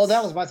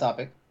 that was my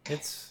topic.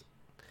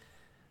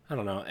 I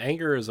don't know.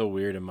 Anger is a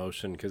weird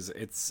emotion because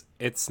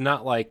it's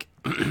not like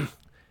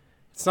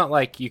it's not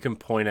like you can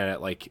point at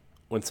it like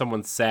when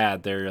someone's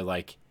sad, they're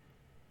like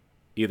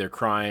either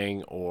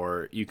crying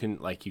or you can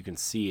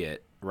see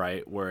it,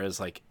 right? Whereas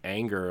like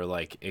anger,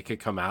 like it could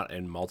come out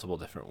in multiple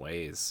different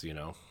ways,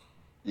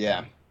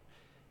 Yeah.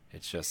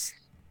 It's just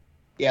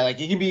like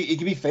it can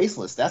be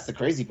faceless. That's the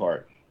crazy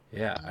part.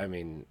 Yeah, I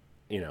mean,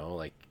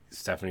 like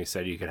Stephanie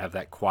said, you could have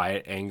that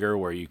quiet anger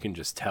where you can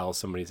just tell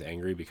somebody's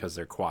angry because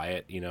they're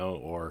quiet,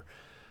 or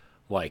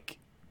like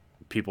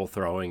people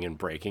throwing and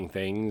breaking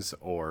things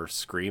or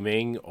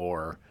screaming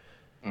or,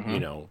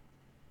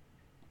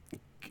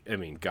 I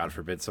mean, God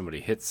forbid somebody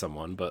hits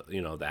someone, but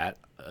that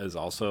is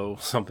also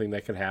something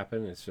that can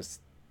happen. It's just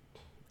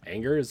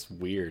anger is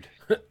weird.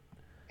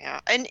 Yeah,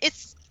 and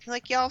it's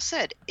like y'all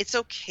said, it's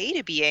okay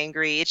to be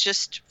angry. It's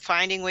just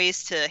finding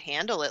ways to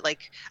handle it.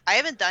 Like I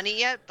haven't done it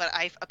yet, but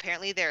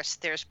apparently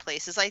there's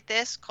places like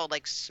this called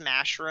like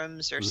smash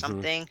rooms or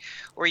something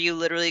where you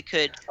literally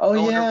could go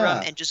in a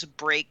room and just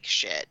break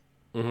shit.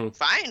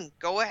 Fine,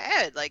 go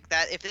ahead. Like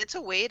that, if it's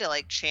a way to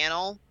like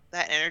channel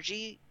that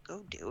energy,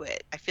 go do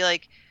it. I feel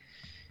like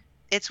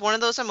it's one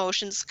of those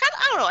emotions.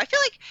 I don't know. I feel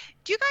like,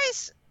 do you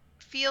guys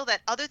feel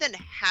that other than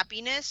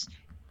happiness,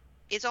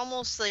 it's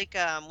almost like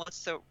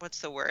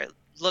what's the word?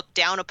 Looked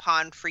down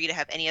upon for you to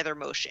have any other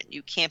emotion.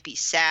 You can't be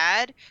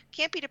sad,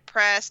 can't be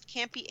depressed,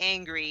 can't be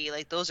angry.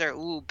 Like those are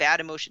bad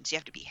emotions. You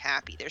have to be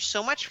happy. There's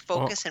so much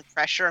focus and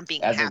pressure on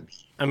being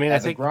happy.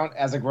 As a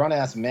grown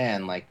ass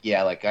man, like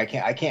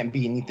I can't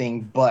be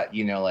anything but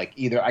like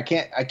either I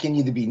can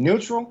either be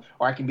neutral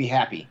or I can be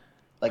happy.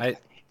 Like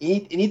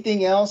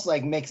anything else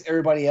like makes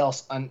everybody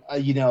else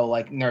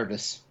like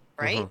nervous.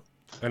 Right?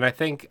 And I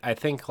think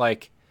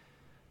like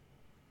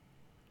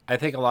I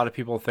think a lot of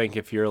people think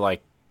if you're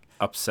like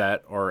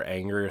upset or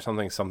angry or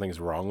something, something's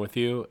wrong with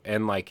you.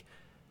 And like,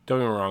 don't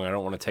get me wrong, I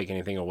don't want to take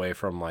anything away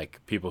from like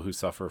people who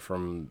suffer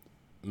from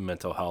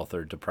mental health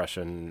or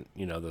depression,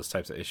 those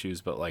types of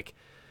issues. But like,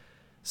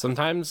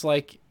 sometimes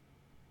like,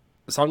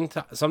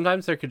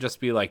 sometimes there could just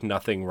be like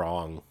nothing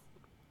wrong,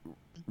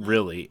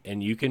 really,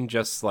 and you can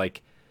just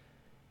like,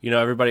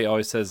 everybody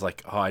always says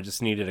like, oh, I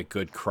just needed a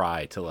good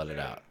cry to let it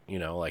out.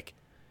 Like,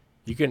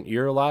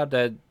 you're allowed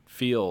to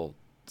feel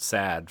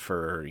sad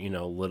for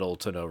little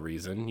to no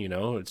reason.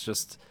 It's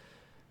just,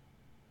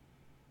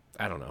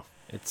 I don't know,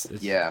 it's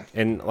yeah.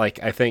 And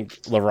like, I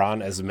think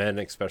LaRon, as men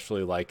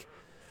especially, like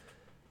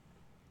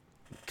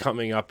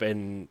coming up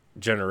in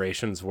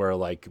generations where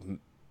like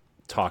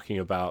talking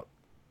about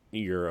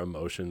your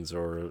emotions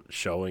or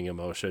showing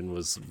emotion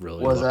was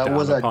really looked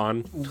down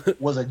upon.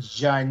 Was a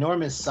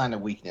ginormous sign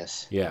of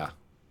weakness. Yeah.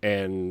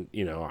 And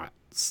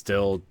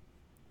still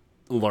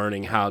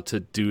learning how to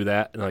do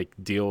that and like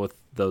deal with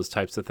those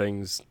types of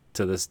things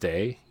to this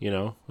day.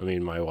 I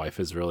mean, my wife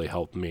has really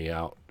helped me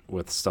out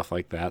with stuff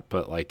like that,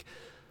 but like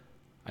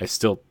I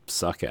still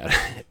suck at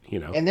it.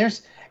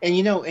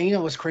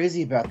 And what's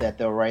crazy about that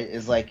though, right?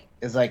 Is like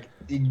it's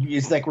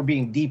like we're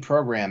being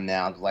deprogrammed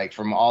now, like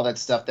from all that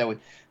stuff that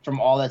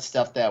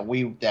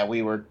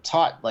we were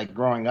taught like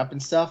growing up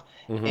and stuff.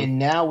 And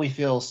now we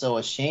feel so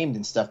ashamed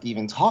and stuff to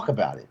even talk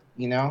about it.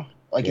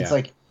 Like it's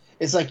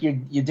like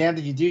you're damned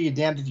if you do, you're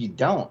damned if you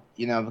don't.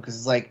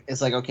 Because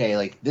it's like okay,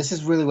 like this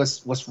is really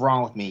what's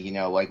wrong with me.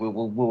 Like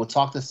we'll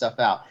talk this stuff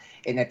out,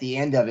 and at the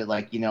end of it,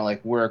 like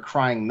like we're a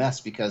crying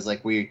mess because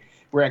like we're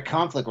at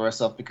conflict with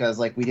ourselves because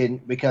like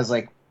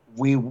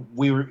we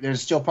were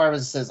there's still part of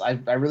us that says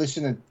I really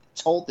shouldn't have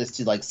told this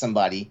to like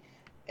somebody,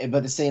 but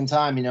at the same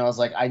time I was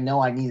like I know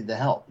I needed the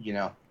help.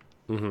 Yeah.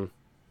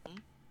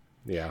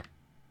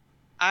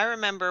 I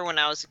remember when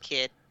I was a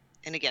kid,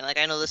 and again, like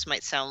I know this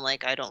might sound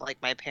like I don't like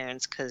my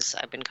parents because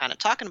I've been kind of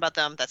talking about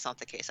them. That's not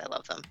the case. I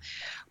love them,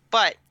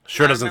 but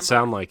sure doesn't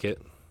sound like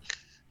it.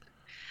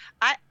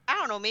 I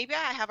don't know. Maybe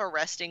I have a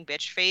resting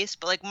bitch face,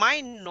 but like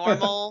my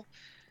normal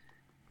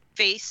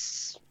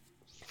face,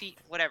 feet,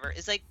 whatever,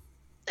 is like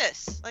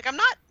this. Like I'm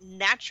not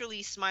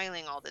naturally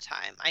smiling all the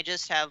time. I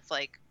just have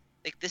like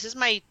this is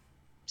my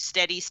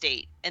steady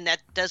state, and that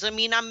doesn't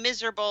mean I'm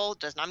miserable.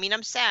 Does not mean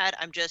I'm sad.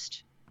 I'm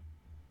just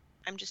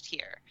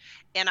here.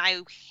 And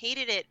I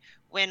hated it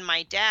when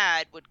my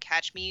dad would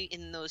catch me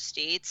in those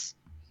states,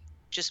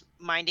 just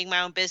minding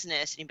my own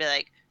business, and he'd be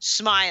like,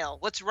 "Smile.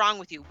 What's wrong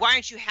with you? Why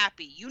aren't you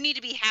happy? You need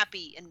to be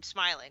happy," and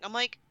smiling. I'm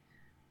like,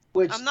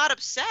 I'm not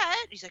upset.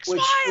 He's like,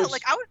 smile.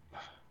 Like I would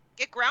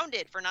get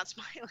grounded for not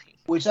smiling.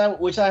 Which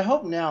I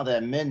hope now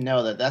that men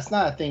know that that's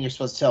not a thing you're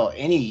supposed to tell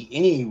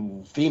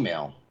any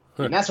female.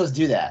 You're not supposed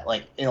to do that.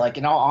 Like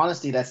in all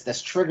honesty, that's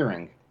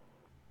triggering.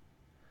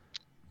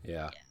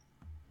 Yeah.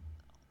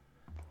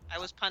 I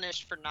was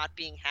punished for not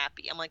being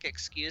happy. I'm like,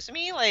 excuse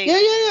me, like.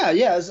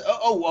 Yeah.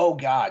 Oh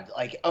God,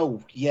 like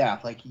yeah,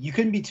 like you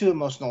couldn't be too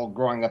emotional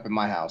growing up in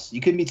my house.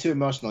 You couldn't be too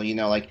emotional.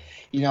 Like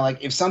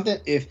if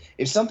something,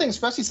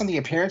 especially something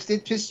your parents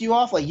did piss you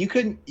off, like you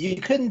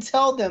couldn't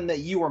tell them that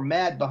you were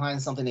mad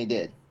behind something they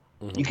did.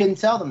 You couldn't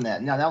tell them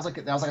that. No, that was like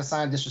a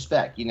sign of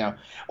disrespect.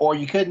 Or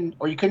you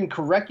couldn't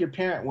correct your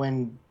parent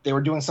when they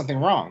were doing something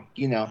wrong.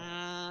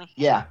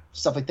 Yeah,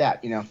 stuff like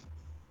that.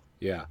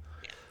 Yeah.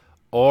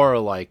 Or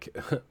like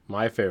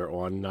my favorite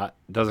one,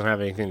 doesn't have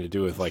anything to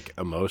do with like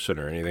emotion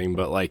or anything,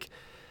 but like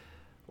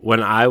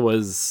when I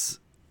was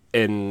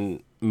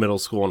in middle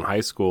school and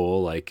high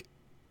school, like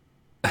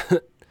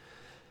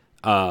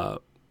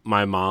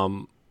my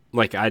mom,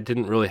 like I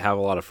didn't really have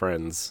a lot of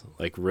friends,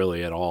 like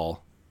really at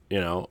all,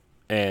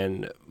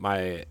 and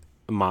my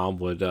mom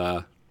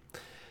would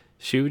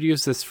she would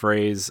use this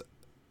phrase,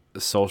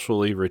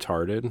 socially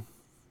retarded.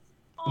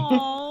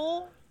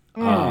 Oh.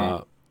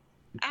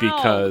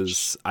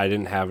 Because I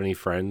didn't have any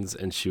friends,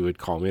 and she would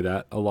call me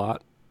that a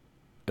lot,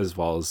 as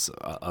well as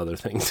other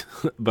things.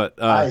 But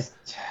God,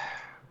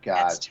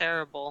 that's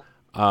terrible.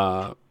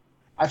 I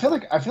feel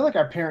like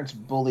our parents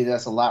bullied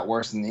us a lot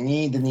worse than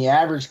the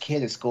average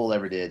kid at school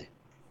ever did.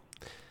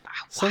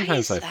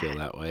 Sometimes I feel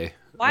that way.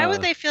 Why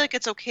would they feel like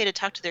it's okay to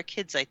talk to their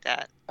kids like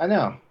that? I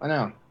know. I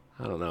don't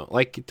know.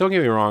 Like, don't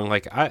get me wrong.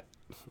 Like, I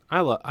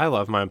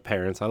love my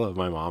parents. I love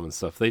my mom and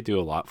stuff. They do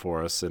a lot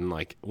for us. And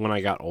like when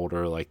I got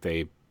older, like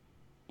they,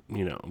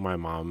 my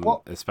mom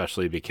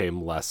especially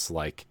became less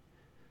like,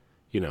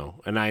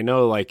 and I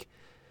know like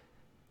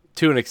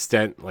to an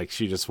extent, like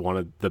she just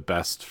wanted the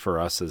best for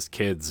us as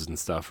kids and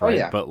stuff, right? Oh,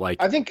 yeah. But like,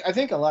 I think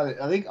a lot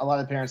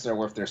of parents that are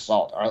worth their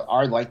salt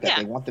are like that.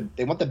 Yeah.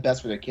 They want the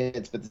best for their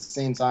kids, but at the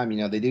same time,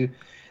 they do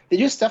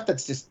stuff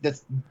that's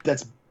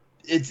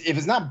if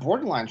it's not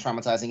borderline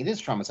traumatizing, it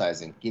is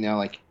traumatizing.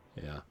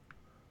 Yeah.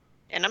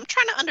 And I'm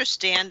trying to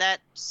understand that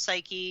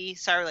psyche.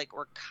 Sorry, like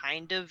we're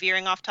kind of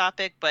veering off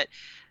topic, but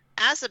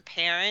as a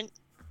parent,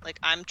 Like,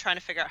 I'm trying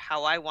to figure out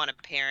how I want to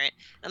parent.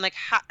 I'm like,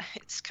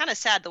 it's kind of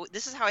sad.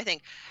 This is how I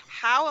think.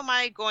 How am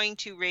I going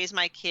to raise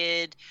my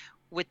kid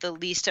with the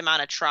least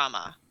amount of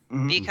trauma?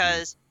 Mhm.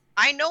 Because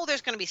I know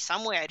there's going to be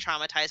some way I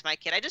traumatize my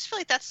kid. I just feel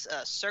like that's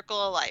a circle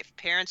of life.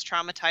 Parents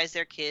traumatize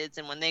their kids,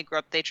 and when they grow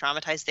up, they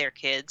traumatize their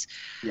kids.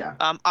 Yeah.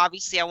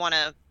 Obviously, I want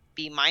to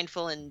be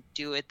mindful and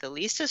do it the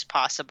least as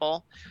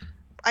possible.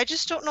 I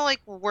just don't know,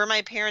 like, were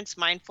my parents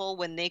mindful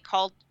when they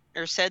called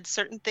or said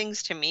certain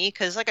things to me?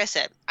 Because, like I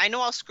said, I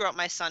know I'll screw up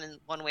my son in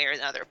one way or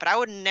another, but I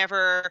would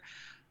never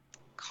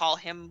call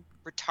him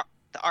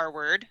the R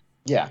word.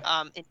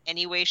 Yeah. In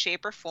any way,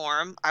 shape, or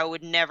form. I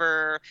would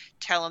never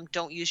tell him,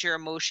 don't use your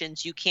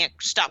emotions. You can't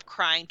stop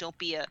crying. Don't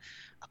be a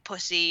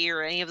pussy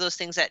or any of those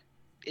things that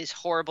is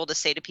horrible to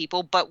say to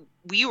people. But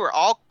we were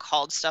all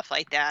called stuff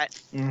like that.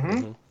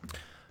 Mm-hmm.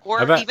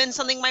 Or even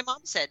something my mom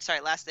said. Sorry,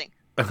 last thing.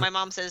 My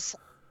mom says,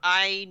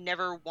 I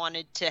never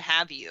wanted to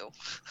have you.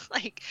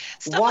 Like,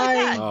 stuff like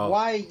that. Oh,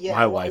 Why? Yeah.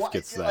 my wife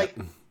gets that.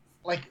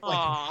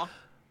 Aww.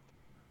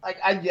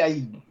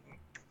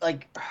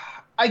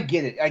 I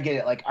get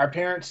it. Like, our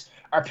parents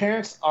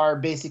are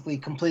basically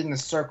completing the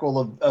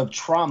circle of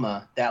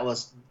trauma that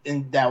was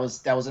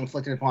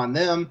inflicted upon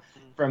them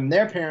from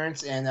their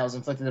parents, and that was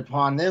inflicted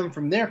upon them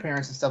from their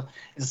parents and stuff.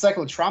 It's a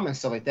cycle of trauma and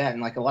stuff like that.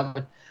 And like a lot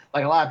of,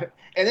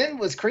 and then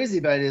what's crazy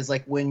about it is,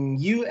 like, when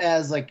you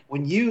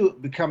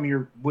become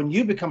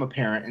a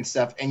parent and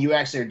stuff, and you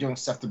actually are doing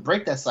stuff to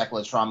break that cycle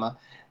of trauma,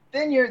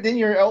 then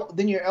your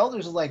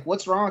elders are like,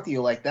 what's wrong with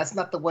you? Like, that's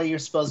not the way you're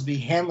supposed to be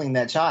handling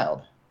that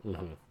child.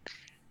 Mm-hmm.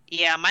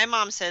 Yeah, my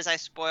mom says I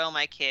spoil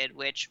my kid,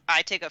 which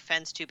I take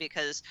offense to,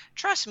 because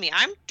trust me,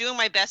 I'm doing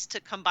my best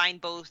to combine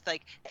both,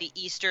 like, the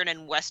Eastern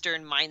and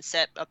Western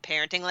mindset of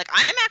parenting. Like,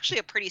 I'm actually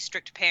a pretty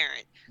strict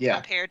parent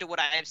compared to what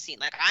I've seen.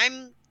 Like,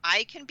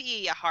 I can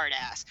be a hard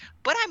ass,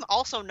 but I'm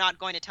also not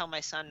going to tell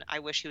my son I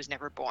wish he was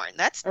never born.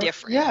 That's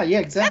different. Yeah,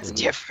 exactly.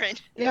 That's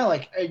different. Yeah,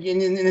 like,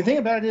 and the thing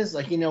about it is,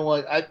 like, you know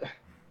what,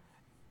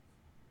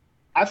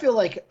 I feel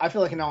like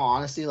in all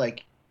honesty,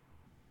 like,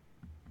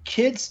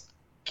 kids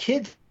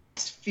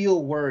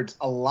feel words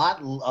a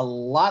lot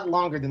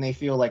longer than they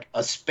feel like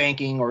a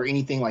spanking or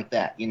anything like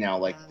that, you know,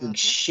 like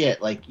shit,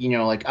 like, you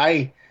know, like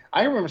I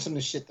remember some of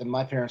the shit that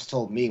my parents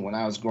told me when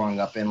I was growing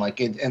up, and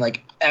like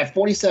at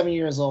 47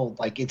 years old,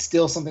 like, it's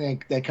still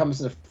something that comes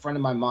to the front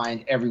of my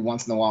mind every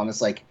once in a while, and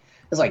it's like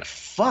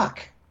fuck,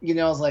 you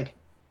know, it's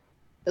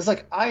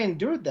like I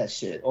endured that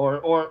shit,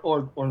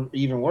 or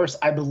even worse,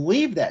 I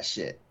believe that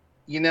shit,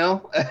 you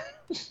know.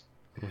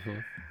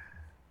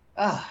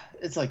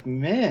 It's like,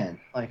 man,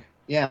 like,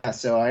 yeah,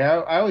 so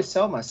I always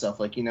tell myself,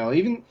 like, you know,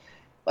 even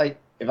like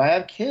if I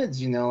have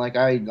kids, you know, like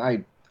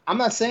I'm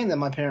not saying that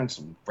my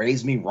parents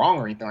raised me wrong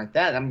or anything like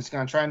that. I'm just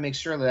gonna try and make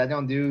sure that I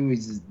don't do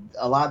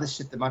a lot of the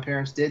shit that my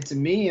parents did to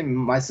me and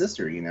my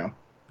sister, you know.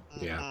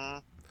 Yeah.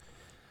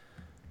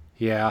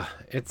 Yeah,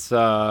 it's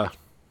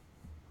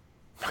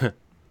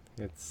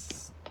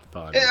it's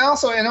fun. And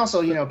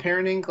also, you know,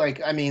 parenting,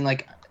 like, I mean,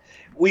 like,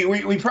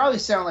 we probably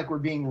sound like we're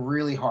being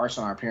really harsh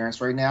on our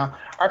parents right now.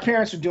 Our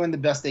parents are doing the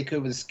best they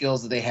could with the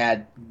skills that they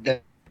had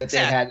that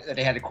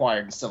they had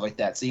acquired and stuff like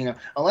that. So, you know,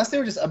 unless they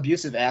were just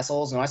abusive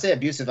assholes, and when I say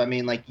abusive, I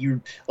mean like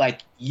you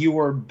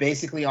were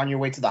basically on your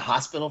way to the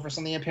hospital for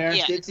something your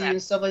parents did to you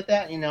and stuff like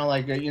that. You know,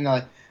 like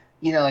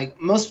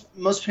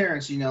most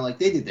parents, you know, like,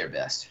 they did their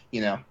best,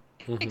 you know.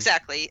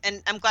 Exactly,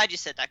 and I'm glad you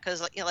said that,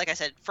 because, you know, like I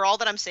said, for all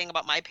that I'm saying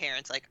about my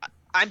parents, like,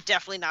 I'm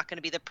definitely not going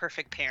to be the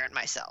perfect parent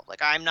myself.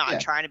 Like, I'm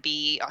not trying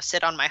to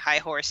sit on my high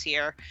horse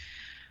here.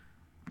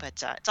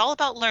 But it's all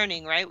about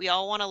learning, right? We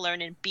all want to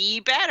learn and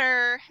be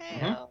better.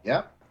 Hey.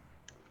 Yeah.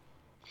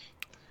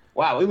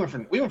 Wow, we went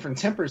from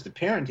tempers to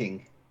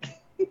parenting.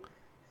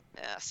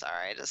 Yeah,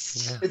 sorry,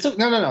 just it's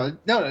no,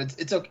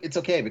 it's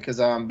okay,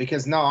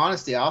 because no,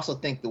 honestly, I also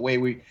think the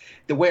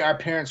way our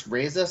parents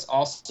raised us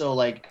also,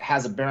 like,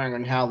 has a bearing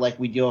on how, like,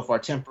 we deal with our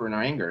temper and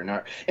our anger and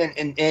our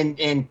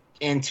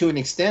and to an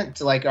extent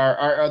to, like,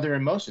 our other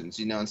emotions,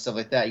 you know, and stuff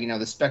like that, you know,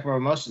 the spectrum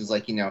of emotions,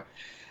 like, you know,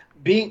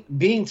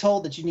 being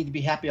told that you need to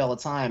be happy all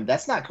the time,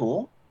 that's not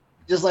cool.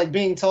 Just like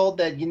being told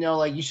that, you know,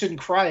 like, you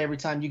shouldn't cry every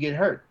time you get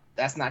hurt,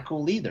 that's not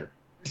cool either.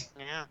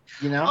 Yeah.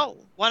 You know? Oh,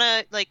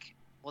 wanna, like,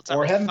 well,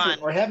 or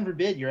heaven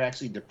forbid you're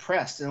actually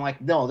depressed, and,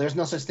 like, no, there's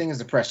no such thing as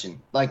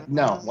depression. Like,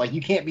 no, like, you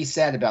can't be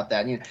sad about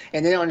that. You know?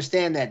 And they don't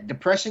understand that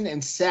depression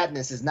and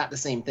sadness is not the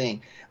same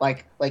thing.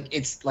 Like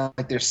it's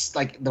like there's,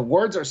 like, the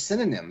words are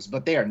synonyms,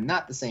 but they are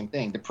not the same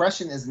thing.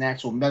 Depression is an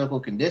actual medical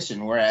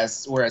condition,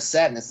 whereas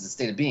sadness is a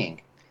state of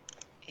being.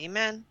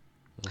 Amen.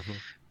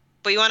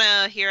 But you want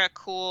to hear a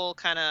cool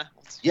kind of?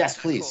 Yes,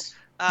 please.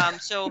 Cool.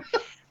 So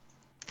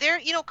there,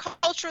 you know,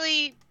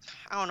 culturally,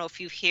 I don't know if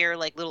you hear,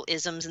 like, little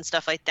isms and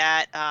stuff like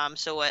that.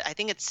 So I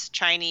think it's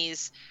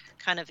Chinese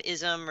kind of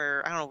ism,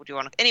 or I don't know what you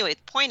want to. Anyway,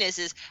 the point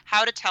is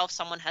how to tell if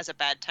someone has a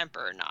bad temper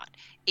or not.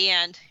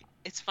 And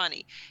it's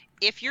funny,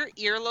 if your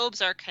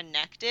earlobes are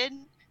connected,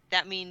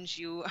 that means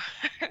you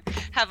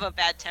have a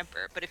bad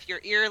temper. But if your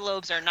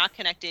earlobes are not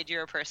connected,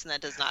 you're a person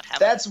that does not have.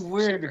 That's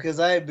weird, because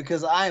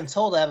I am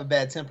told I have a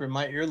bad temper.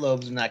 My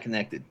earlobes are not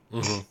connected.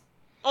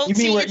 Oh, You mean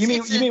see, where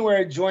it's you mean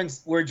where it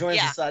joins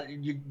Yeah. the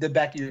side the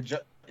back of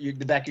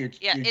the back of your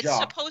it's jaw.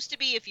 supposed to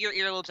be if your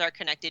earlobes are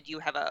connected, you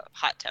have a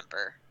hot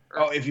temper. Or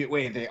Oh, if you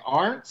wait, they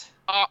aren't.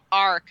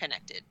 are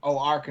connected. Oh,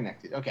 are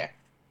connected. Okay.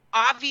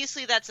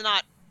 Obviously, that's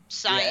not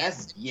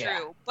science Yeah.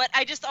 true, but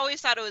I just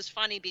always thought it was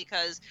funny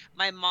because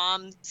my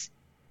mom's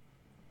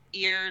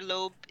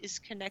earlobe is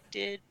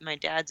connected, my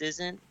dad's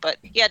isn't. But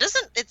yeah,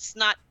 it's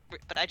not.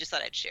 But I just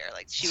thought I'd share.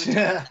 Like she would tell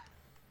me that.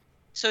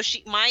 So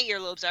my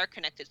earlobes are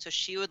connected. So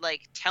she would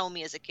like tell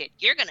me as a kid,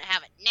 "You're gonna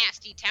have a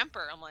nasty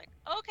temper." I'm like,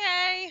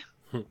 okay.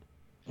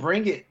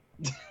 Bring it.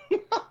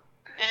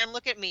 And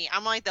look at me.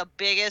 I'm like the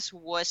biggest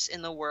wuss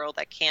in the world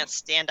that can't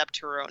stand up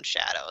to her own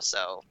shadow.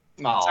 So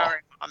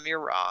sorry, Mom, you're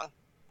wrong.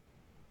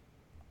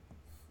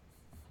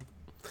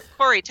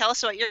 Corey, tell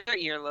us about your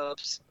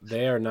earlobes.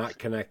 They are not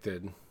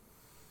connected.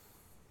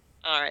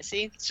 All right,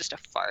 see, it's just a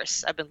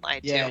farce. I've been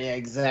lied Yeah, to. yeah,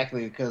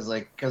 exactly. Because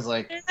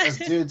us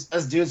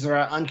dudes are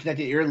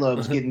unconnected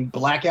earlobes getting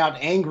blackout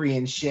angry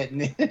and shit,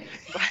 and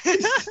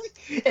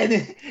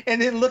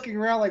and then looking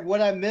around like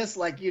what I missed,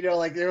 like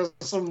like there was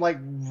some like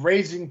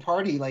raging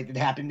party like that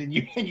happened, and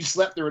you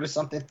slept through it or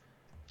something.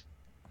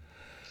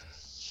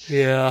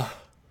 Yeah.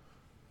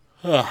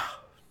 No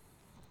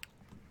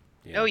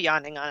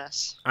yawning on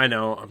us. I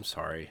know. I'm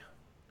sorry.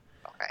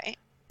 Okay.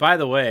 By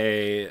the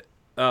way,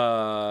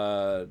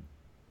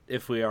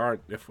 if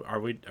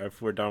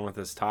we're done with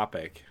this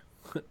topic,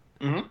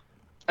 Mm-hmm.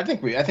 I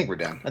think we're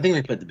done. I think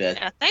we put to bed.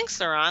 Yeah, thanks,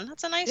 Saran.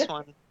 That's a nice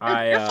one.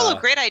 You're full of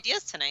great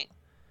ideas tonight.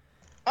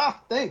 Oh,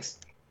 thanks.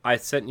 I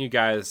sent you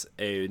guys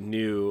a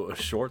new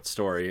short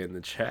story in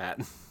the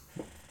chat,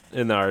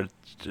 in our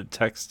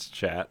text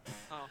chat.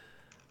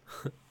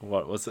 Oh.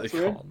 What was it That's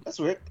weird. called? That's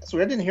weird. That's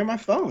weird. I didn't hear my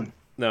phone.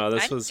 No, I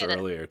this didn't was get it.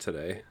 earlier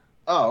today.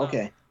 Oh,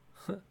 okay.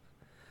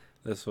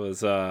 This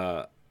was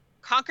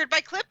Conquered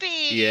by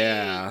Clippy.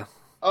 yeah.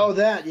 Oh,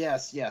 that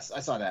yes, I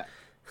saw that.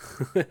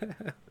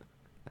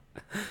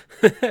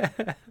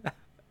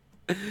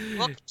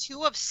 Book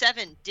 2 of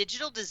 7,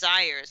 Digital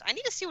Desires. I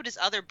need to see what his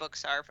other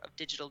books are of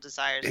Digital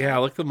Desires. Yeah,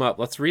 look them up.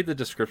 Let's read the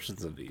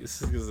descriptions of these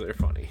because they're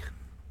funny.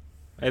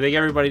 I think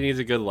everybody needs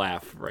a good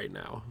laugh right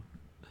now.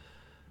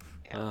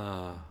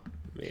 Yeah.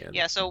 Man.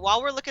 Yeah, so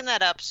while we're looking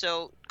that up,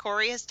 so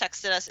Corey has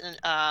texted us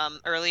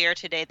earlier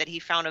today that he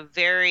found a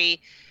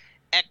very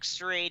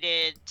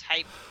X-rated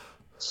type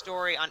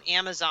story on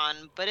Amazon,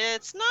 but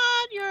it's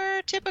not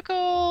your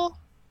typical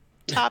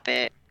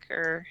topic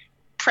or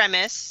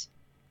premise,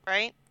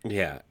 right?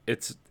 Yeah,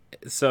 it's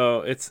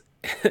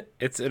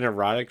it's an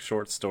erotic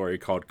short story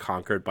called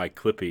 "Conquered by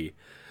Clippy."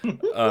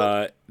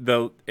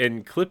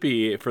 And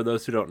Clippy, for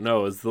those who don't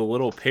know, is the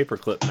little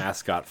paperclip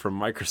mascot from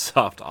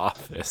Microsoft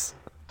Office.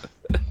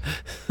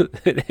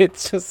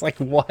 It's just like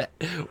what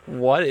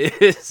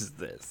is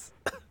this?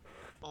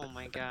 Oh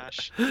my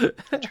gosh.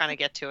 I'm trying to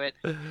get to it.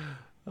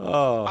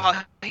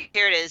 Oh,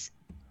 Here it is.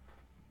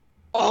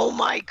 Oh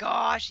my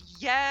gosh,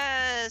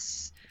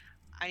 yes!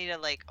 I need to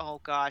oh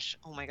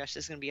my gosh,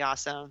 this is gonna be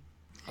awesome.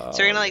 So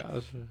we're gonna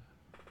gosh.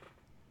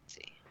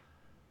 see.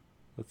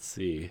 Let's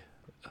see.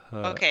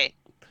 Okay.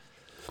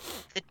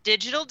 The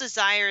Digital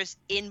Desires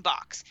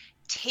inbox,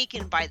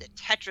 taken by the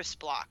Tetris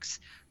blocks,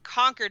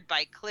 conquered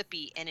by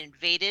Clippy, and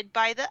invaded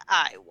by the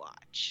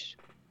iWatch.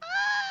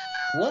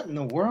 What in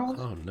the world?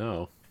 Oh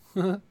no.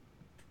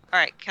 All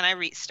right, can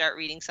I start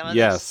reading some of this?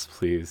 Yes,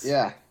 please.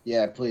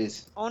 Yeah,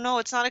 please. Oh no,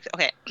 it's not.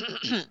 Okay.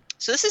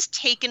 So this is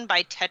taken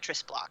by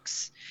Tetris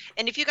blocks.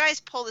 And if you guys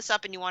pull this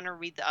up and you want to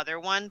read the other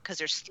one, because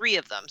there's 3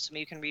 of them, so maybe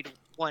you can read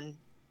one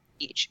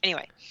each.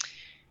 Anyway,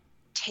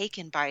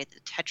 taken by the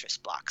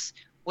Tetris blocks.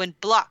 When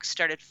blocks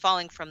started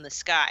falling from the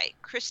sky,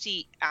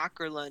 Christy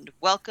Ackerlund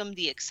welcomed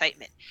the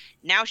excitement.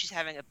 Now she's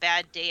having a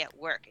bad day at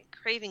work and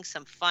craving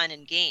some fun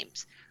and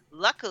games.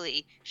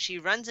 Luckily, she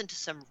runs into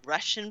some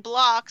Russian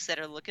blocks that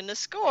are looking to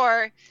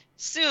score.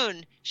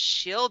 Soon,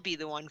 she'll be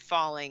the one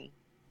falling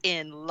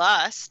in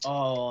lust.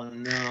 Oh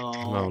no.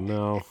 Oh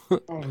no.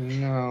 Oh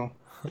no.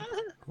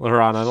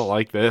 Laurent, I don't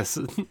like this.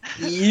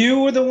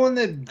 You were the one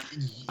that.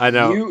 I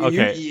know.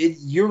 Okay.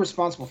 You're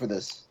responsible for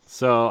this.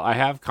 So I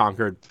have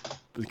conquered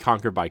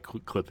by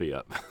Clippy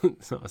up.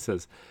 So it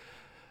says,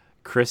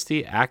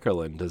 Christy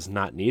Ackerlund does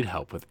not need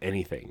help with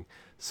anything.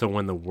 So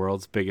when the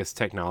world's biggest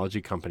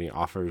technology company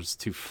offers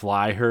to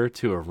fly her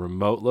to a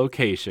remote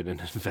location and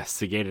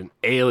investigate an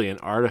alien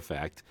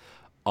artifact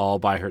all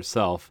by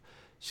herself,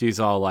 she's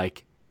all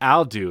like,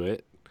 I'll do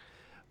it.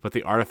 But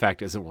the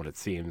artifact isn't what it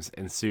seems,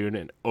 and soon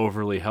an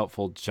overly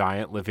helpful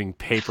giant living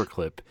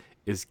paperclip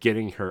is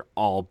getting her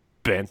all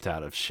bent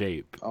out of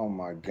shape. Oh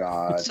my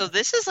god. So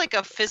this is like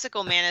a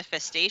physical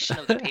manifestation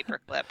of the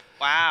paperclip.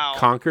 Wow.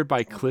 Conquered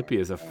by Clippy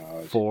is a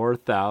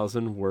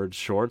 4,000-word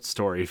short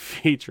story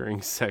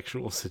featuring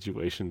sexual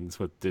situations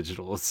with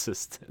digital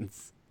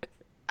assistants.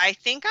 I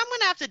think I'm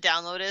gonna have to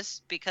download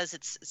this because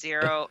it's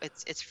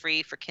it's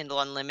free for Kindle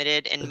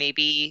Unlimited, and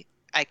maybe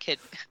I could.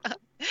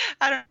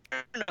 I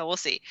don't know. We'll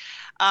see.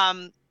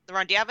 Ron,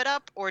 do you have it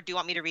up, or do you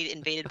want me to read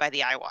 "Invaded by the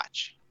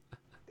iWatch"?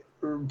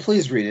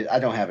 Please read it. I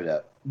don't have it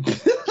up.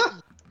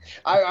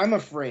 I'm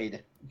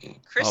afraid. Oh my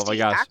Christy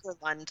gosh.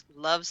 Ackerlund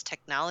loves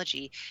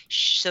technology,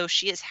 so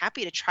she is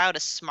happy to try out a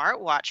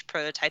smartwatch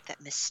prototype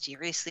that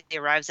mysteriously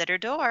arrives at her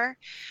door.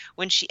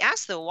 When she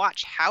asks the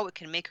watch how it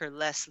can make her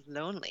less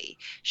lonely,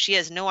 she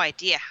has no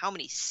idea how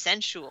many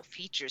sensual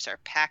features are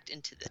packed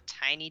into the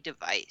tiny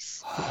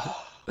device.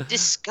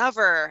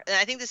 Discover, and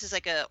I think this is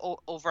like a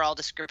overall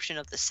description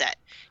of the set.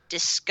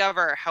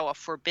 Discover how a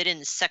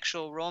forbidden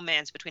sexual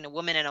romance between a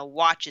woman and a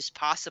watch is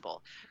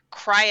possible.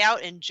 Cry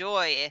out in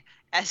joy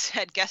as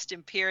had guest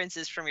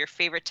appearances from your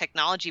favorite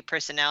technology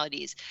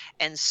personalities,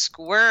 and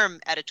squirm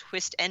at a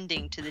twist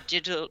ending to the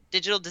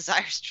Digital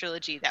Desires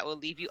trilogy that will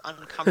leave you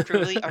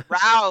uncomfortably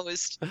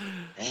aroused.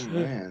 Oh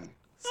man.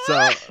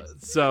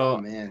 So Oh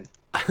man.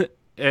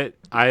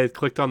 I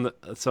clicked on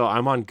so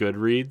I'm on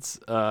Goodreads.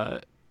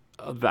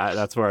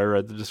 That's where I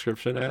read the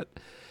description at,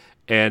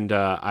 and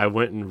I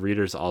went and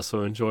readers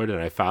also enjoyed it.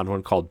 And I found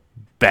one called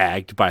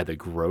 "Bagged by the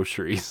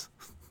Groceries."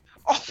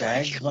 Oh,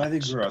 Bagged by the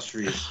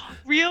groceries.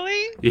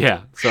 really?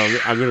 Yeah, so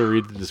I'm gonna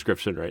read the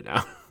description right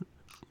now.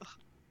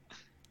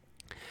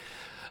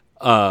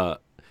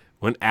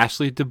 When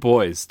Ashley Du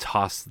Bois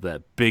tossed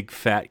that big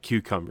fat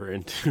cucumber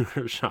into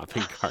her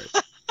shopping cart,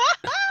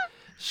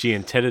 she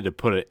intended to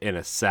put it in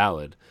a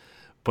salad,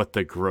 but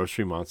the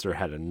grocery monster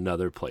had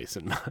another place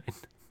in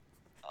mind.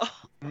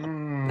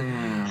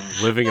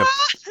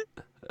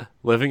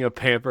 Living a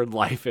pampered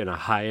life in a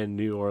high-end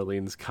New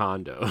Orleans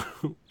condo,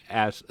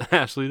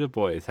 Ashley Du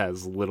Bois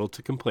has little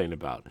to complain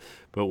about,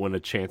 but when a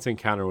chance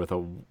encounter with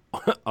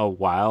a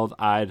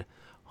wild-eyed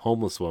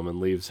homeless woman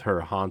leaves her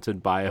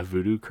haunted by a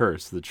voodoo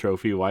curse, the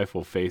trophy wife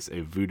will face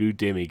a voodoo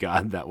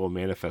demigod that will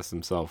manifest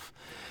himself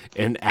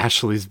in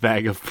Ashley's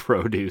bag of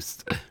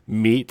produce,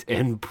 meat,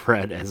 and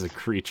bread as a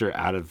creature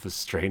out of the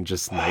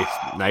strangest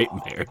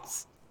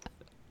nightmares.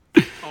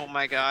 Oh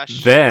my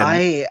gosh.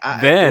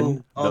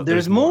 Then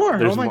there's more.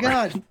 There's Oh my more.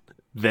 god.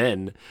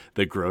 Then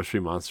the grocery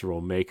monster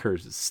will make her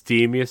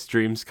steamiest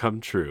dreams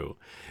come true,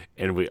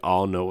 and we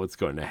all know what's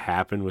going to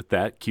happen with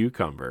that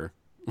cucumber.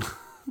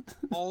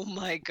 Oh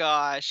my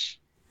gosh.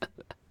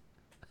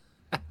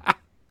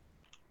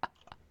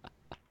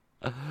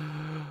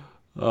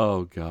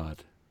 Oh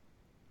god.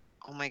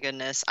 Oh my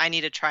goodness. I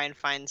need to try and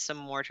find some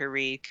more to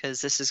read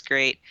because this is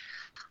great.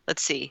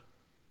 Let's see.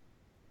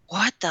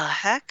 What the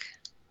heck?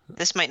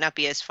 This might not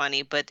be as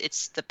funny, but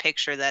it's the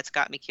picture that's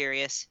got me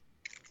curious.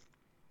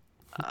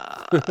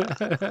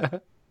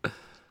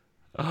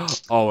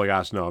 Oh my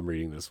gosh, no, I'm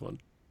reading this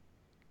one.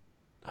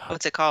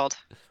 What's it called?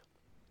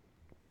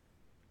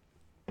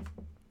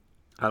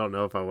 I don't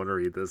know if I want to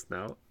read this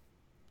now.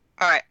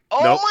 All right.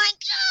 Oh Nope. my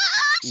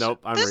gosh. Nope,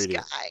 I'm this reading.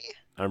 Guy.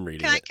 I'm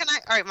reading Can I? it.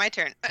 All right, my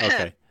turn.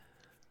 Okay.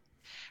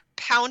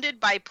 Pounded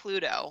by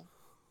Pluto,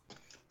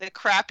 the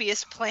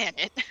crappiest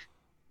planet.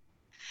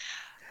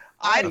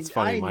 That's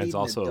funny. Mine's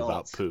also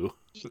about poo.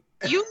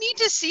 You need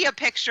to see a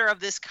picture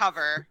of this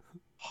cover.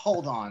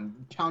 Hold on.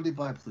 Pounded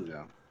by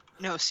Pluto.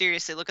 No,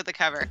 seriously, look at the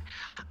cover.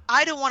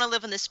 I don't want to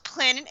live on this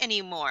planet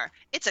anymore.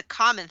 It's a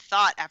common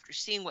thought after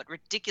seeing what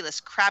ridiculous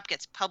crap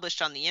gets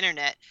published on the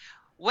internet.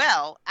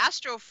 Well,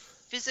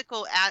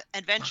 astrophysical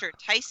adventurer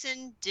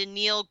Tyson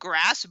Daniil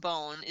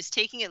Grassbone is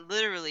taking it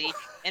literally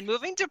and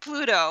moving to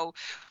Pluto,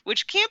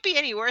 which can't be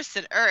any worse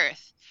than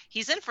Earth.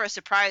 He's in for a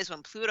surprise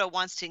when Pluto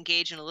wants to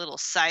engage in a little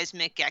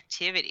seismic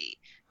activity.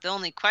 The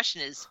only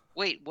question is,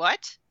 wait,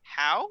 what?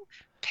 How?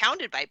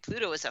 Pounded by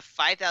Pluto is a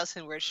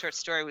 5,000-word short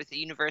story with a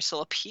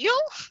universal appeal?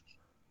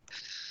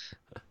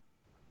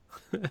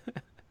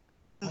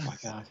 Oh my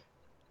god.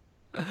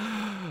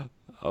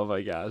 Oh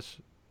my gosh.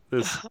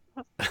 This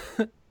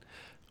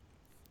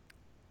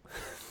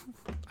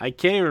I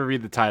can't even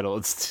read the title.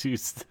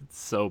 It's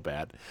so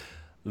bad.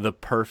 The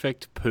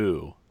Perfect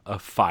Poo, a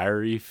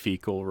fiery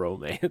fecal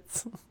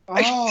romance.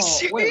 Oh,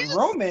 wait,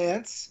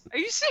 romance? Are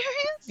you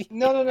serious?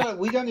 No.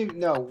 We don't even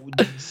know.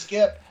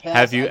 Skip past.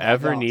 Have you I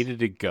ever don't. needed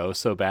to go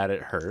so bad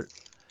it hurt?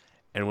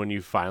 And when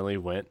you finally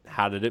went,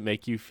 how did it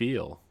make you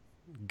feel?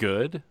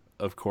 Good?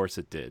 Of course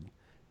it did.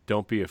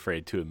 Don't be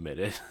afraid to admit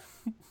it.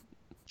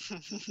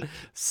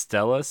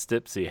 Stella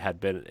Stipsy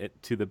hadn't been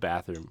to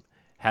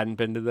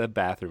the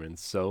bathroom in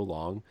so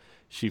long,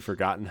 she'd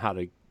forgotten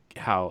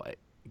how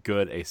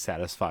good a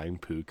satisfying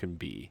poo can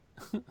be.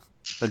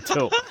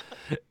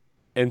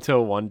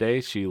 Until one day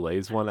she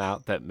lays one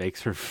out that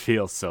makes her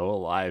feel so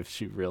alive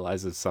she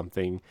realizes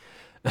something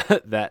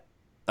that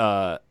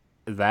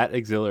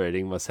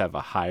exhilarating must have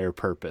a higher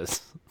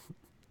purpose.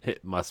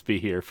 It must be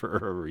here for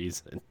a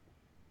reason.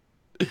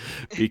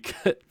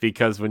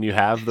 Because when you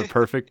have the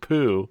perfect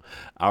poo,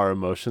 our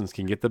emotions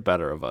can get the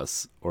better of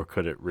us, or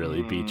could it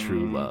really be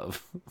true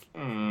love?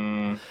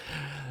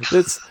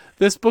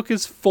 This book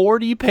is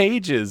 40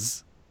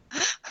 pages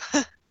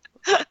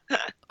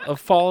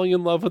of falling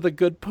in love with a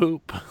good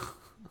poop.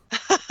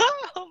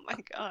 Oh my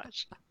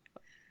gosh.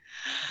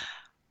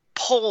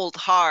 Pulled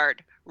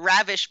hard,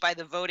 ravished by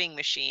the voting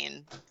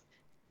machine.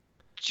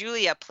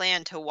 Julia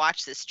planned to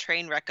watch this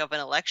train wreck of an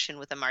election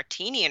with a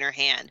martini in her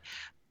hand.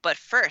 But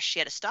first, she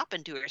had to stop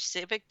and do her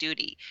civic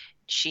duty.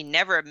 She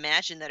never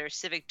imagined that her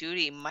civic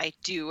duty might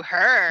do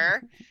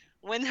her.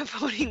 When the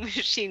voting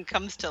machine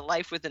comes to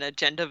life with an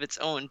agenda of its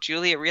own,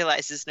 Julia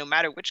realizes no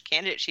matter which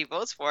candidate she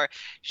votes for,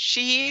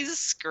 she's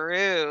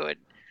screwed.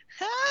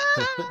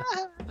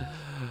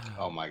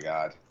 Oh my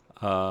God.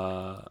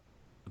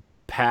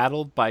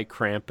 Paddled by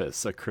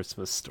Krampus, A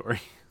Christmas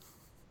Story.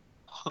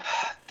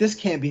 This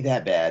can't be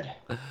that bad.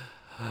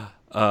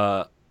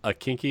 A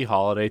kinky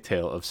holiday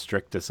tale of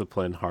strict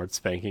discipline, hard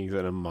spankings,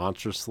 and a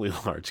monstrously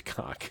large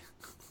cock.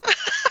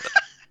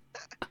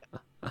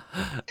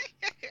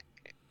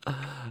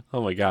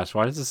 Oh my gosh,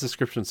 why is this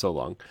description so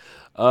long?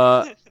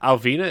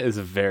 Alvina is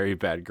a very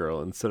bad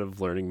girl. Instead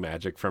of learning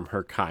magic from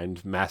her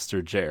kind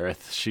Master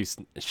Jareth,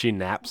 she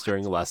naps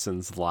during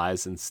lessons,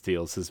 lies, and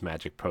steals his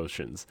magic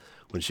potions.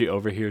 When she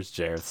overhears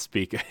Jareth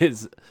speak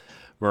his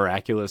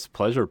miraculous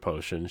pleasure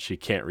potion, she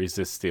can't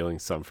resist stealing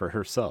some for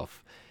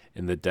herself.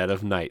 In the dead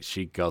of night,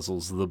 she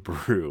guzzles the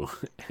brew.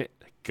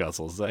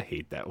 Guzzles, I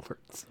hate that word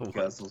so much.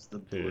 Guzzles the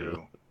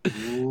brew.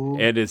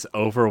 And is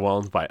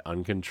overwhelmed by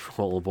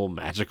uncontrollable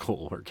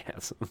magical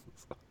orgasms.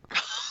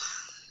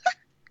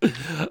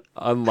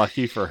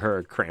 Unlucky for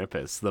her,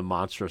 Krampus, the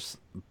monstrous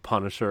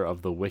punisher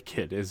of the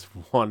wicked, is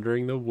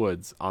wandering the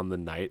woods on the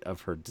night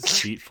of her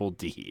deceitful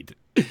deed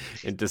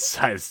and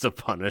decides to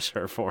punish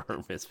her for her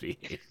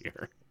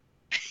misbehavior.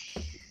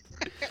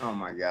 Oh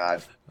my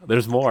God.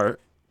 There's more.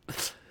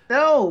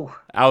 No.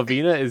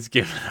 Alvina is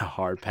given a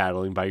hard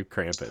paddling by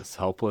Krampus,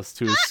 helpless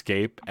to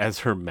escape as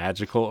her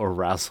magical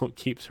arousal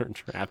keeps her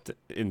trapped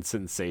in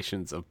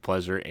sensations of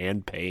pleasure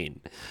and pain.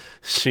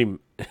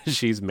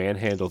 She's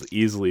manhandled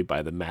easily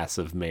by the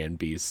massive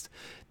man-beast,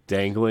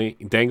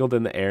 dangled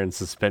in the air and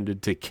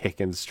suspended to kick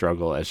and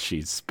struggle as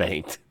she's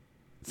spanked.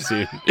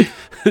 Soon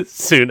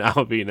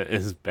Alvina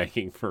is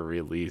begging for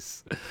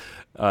release,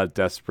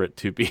 desperate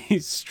to be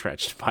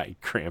stretched by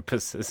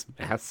Krampus's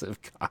massive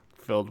cock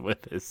filled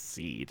with his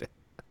seed.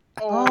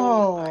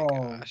 Oh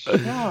my gosh.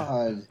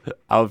 God.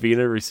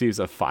 Alvina receives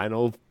a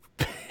final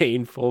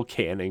painful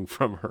caning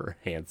from her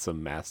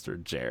handsome master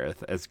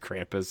Jareth as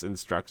Krampus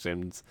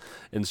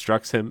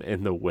instructs him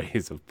in the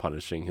ways of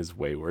punishing his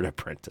wayward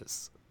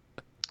apprentice.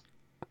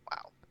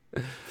 Wow.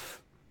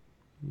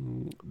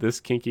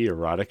 This kinky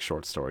erotic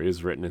short story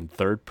is written in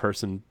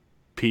third-person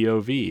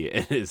POV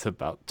and is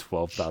about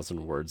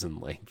 12,000 words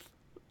in length.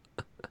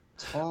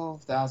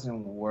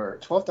 12,000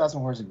 words.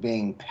 12,000 words of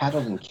being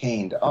paddled and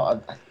caned.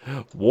 Oh.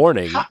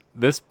 Warning,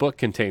 this book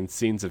contains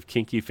scenes of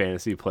kinky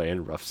fantasy play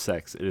and rough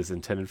sex. It is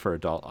intended for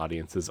adult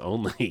audiences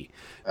only.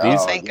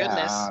 Thank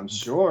goodness. I'm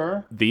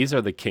sure. These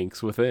are the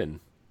kinks within.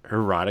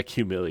 Erotic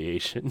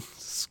humiliation,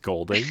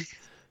 scolding,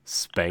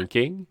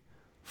 spanking,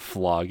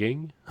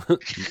 flogging,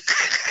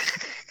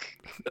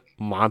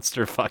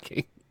 monster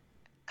fucking,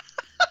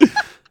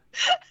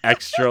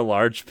 extra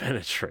large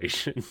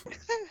penetration,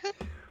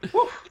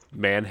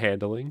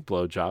 manhandling,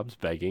 blowjobs,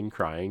 begging,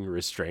 crying,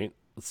 restraint,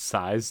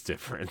 size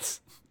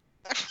difference,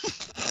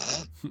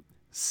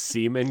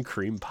 semen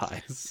cream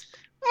pies.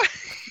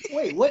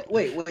 Wait,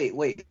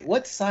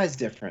 what size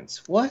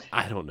difference? What?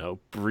 I don't know.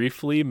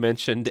 Briefly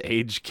mentioned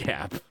age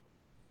gap.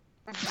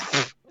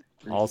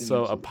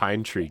 Also, a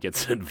pine tree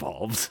gets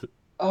involved.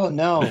 Oh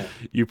no!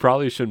 You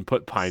probably shouldn't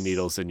put pine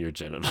needles in your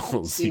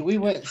genitals. You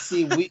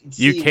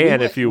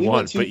can if you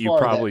want, but you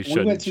probably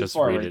shouldn't. Just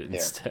read it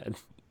instead.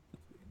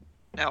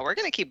 No, we're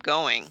gonna keep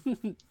going.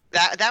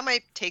 That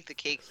might take the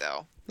cake,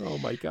 though. Oh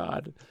my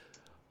God!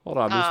 Hold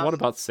on, there's one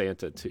about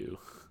Santa too.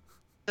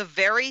 The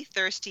Very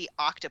Thirsty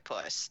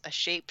Octopus, a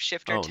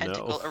shapeshifter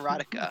tentacle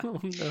erotica. Oh,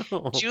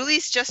 no. Julie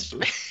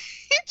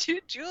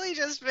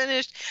just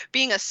finished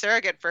being a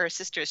surrogate for her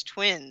sister's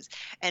twins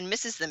and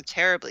misses them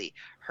terribly.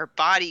 Her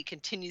body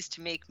continues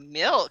to make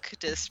milk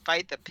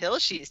despite the pill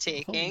she's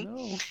taking. Oh,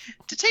 no.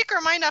 To take her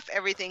mind off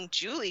everything,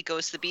 Julie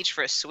goes to the beach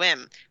for a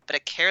swim, but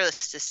a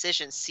careless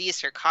decision sees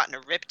her caught in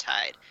a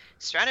riptide.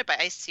 Surrounded by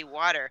icy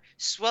water,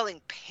 swelling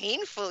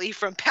painfully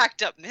from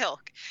packed up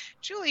milk,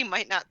 Julie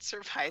might not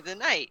survive the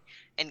night.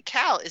 And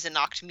Cal is an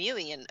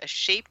octomelion, a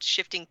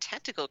shape-shifting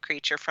tentacle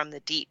creature from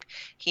the deep.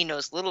 He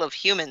knows little of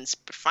humans,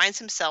 but finds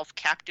himself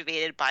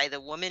captivated by the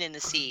woman in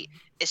the sea,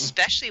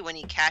 especially when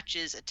he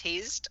catches a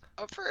taste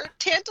of her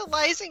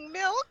tantalizing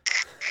milk.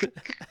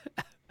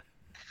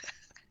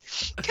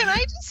 Can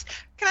I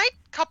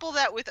couple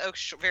that with a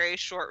very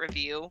short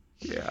review?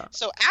 Yeah.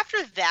 So after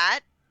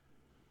that,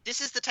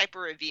 this is the type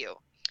of review.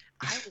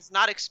 I was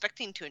not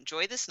expecting to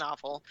enjoy this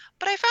novel,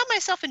 but I found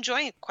myself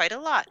enjoying it quite a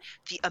lot.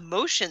 The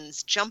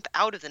emotions jump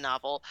out of the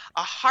novel,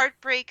 a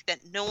heartbreak that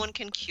no one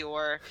can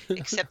cure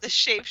except the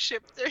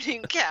shapeshifter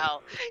named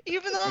Cal.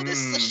 Even though this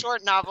is a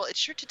short novel, it's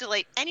sure to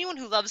delight anyone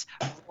who loves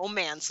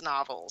romance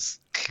novels.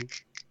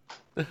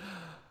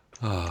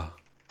 I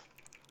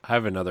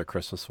have another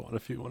Christmas one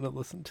if you want to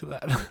listen to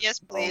that. Yes,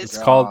 please.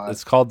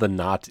 It's called the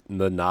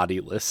Naughty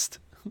List.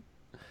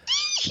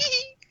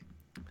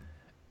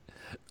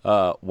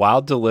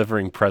 While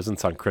delivering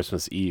presents on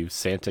Christmas Eve,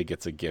 Santa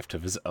gets a gift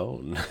of his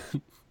own.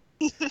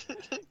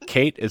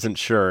 Kate isn't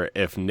sure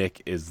if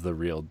Nick is the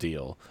real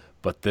deal,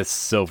 but this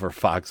silver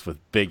fox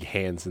with big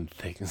hands and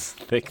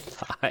thick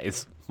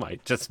thighs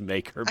might just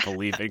make her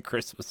believe in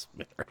Christmas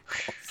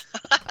miracles.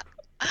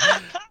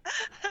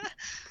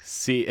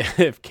 See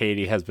if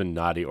Katie has been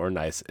naughty or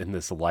nice in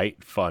this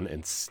light, fun,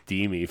 and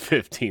steamy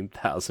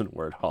 15,000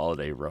 word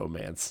holiday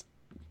romance.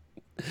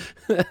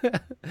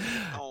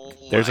 Oh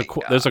There's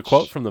a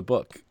quote from the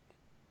book.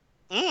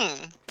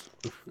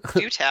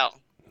 Do tell.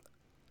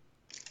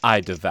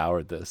 I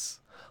devoured this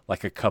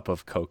like a cup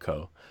of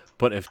cocoa,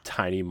 but if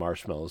tiny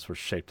marshmallows were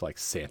shaped like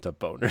Santa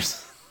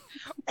boners.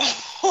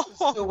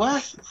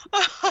 What?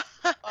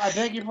 I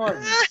beg your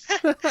pardon.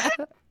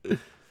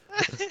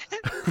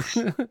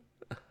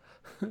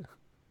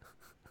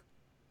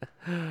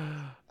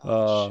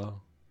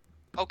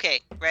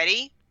 Okay,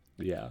 ready?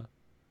 Yeah.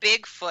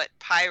 Bigfoot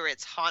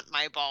pirates haunt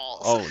my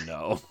balls. Oh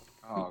no.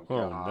 Oh,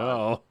 Oh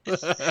God. no.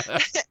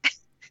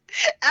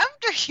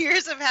 After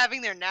years of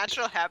having their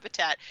natural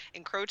habitat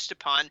encroached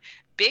upon,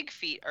 Big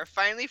Feet are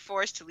finally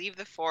forced to leave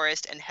the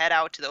forest and head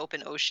out to the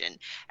open ocean.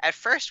 At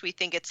first, we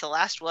think it's the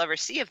last we'll ever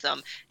see of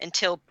them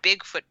until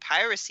Bigfoot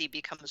piracy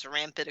becomes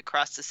rampant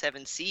across the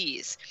seven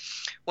seas.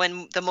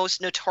 When the most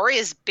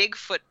notorious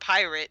Bigfoot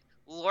pirate,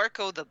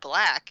 Lorco the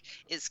Black,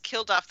 is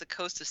killed off the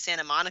coast of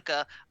Santa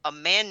Monica, a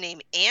man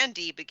named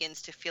Andy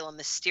begins to feel a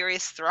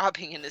mysterious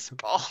throbbing in his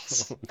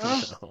balls.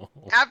 No.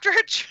 After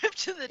a trip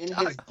to the In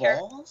doctor, his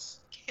balls?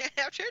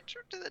 after a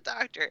trip to the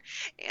doctor,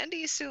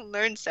 Andy soon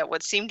learns that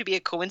what seemed to be a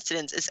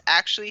coincidence is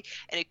actually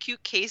an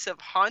acute case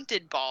of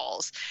haunted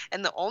balls,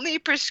 and the only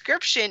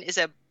prescription is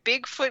a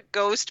Bigfoot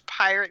ghost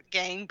pirate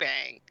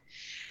gangbang.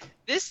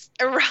 This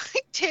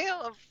erotic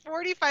tale of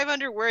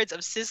 4,500 words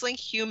of sizzling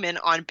human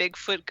on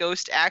Bigfoot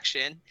ghost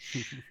action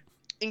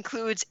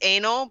includes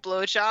anal,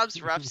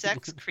 blowjobs, rough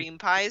sex, cream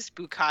pies,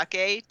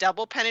 bukkake,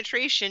 double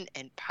penetration,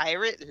 and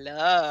pirate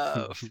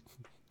love.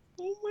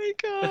 Oh my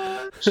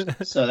gosh.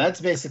 So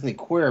that's basically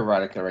queer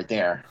erotica right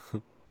there.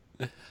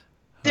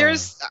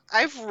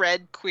 I've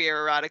read queer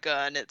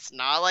erotica and it's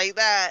not like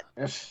that.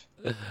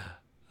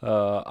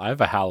 I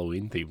have a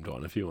Halloween themed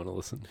one if you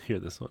want to hear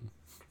this one.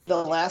 The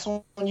last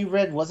one you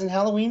read wasn't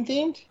Halloween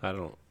themed? I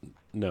don't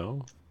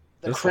know.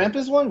 The This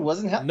Krampus one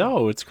wasn't Halloween.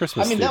 No, it's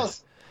Christmas. I mean,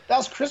 themed. that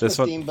was Christmas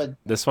themed, but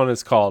This one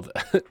is called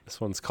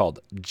this one's called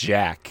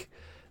Jack,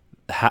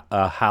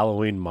 a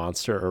Halloween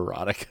monster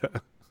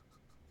erotica.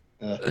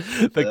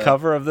 The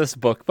cover of this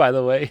book, by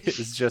the way,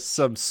 is just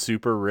some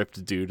super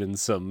ripped dude in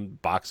some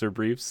boxer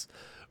briefs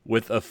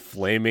with a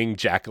flaming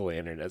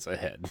jack-o'-lantern as a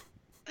head.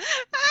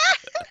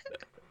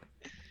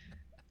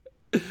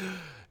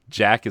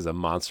 Jack is a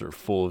monster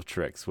full of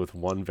tricks with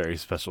one very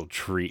special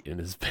treat in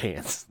his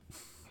pants.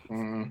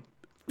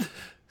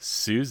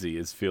 Susie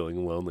is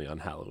feeling lonely on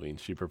Halloween.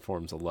 She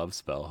performs a love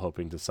spell,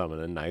 hoping to summon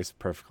a nice,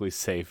 perfectly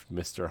safe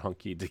Mr.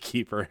 Hunky to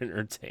keep her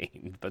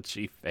entertained, but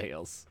she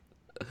fails.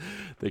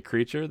 The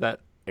creature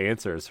that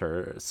answers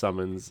her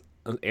summons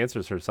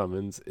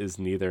is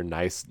neither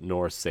nice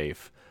nor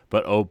safe,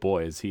 but oh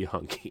boy is he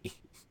hunky.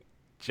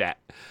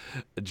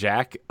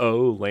 Jack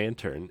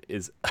O'Lantern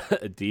is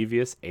a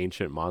devious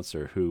ancient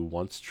monster who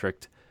once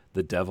tricked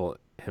the devil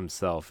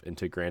himself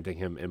into granting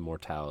him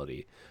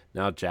immortality.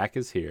 Now Jack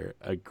is here,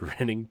 a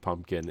grinning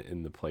pumpkin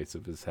in the place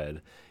of his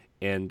head,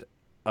 and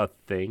a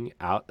thing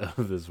out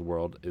of this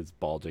world is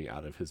bulging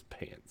out of his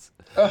pants.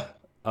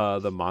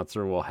 The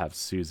monster will have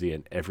Susie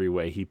in every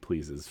way he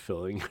pleases,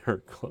 filling her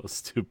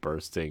close to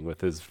bursting with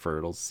his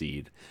fertile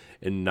seed,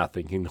 and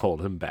nothing can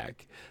hold him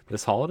back.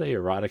 This holiday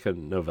erotica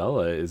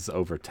novella is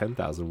over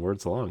 10,000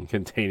 words long,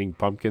 containing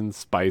pumpkin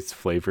spice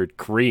flavored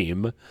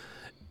cream,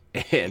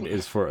 and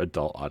is for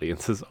adult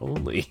audiences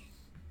only.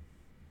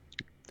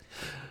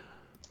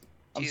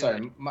 I'm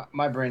sorry,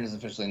 my brain is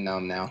officially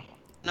numb now.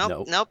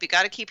 Nope. You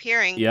got to keep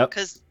hearing. Yep.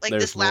 Because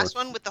There's this last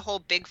more. one with the whole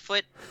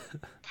Bigfoot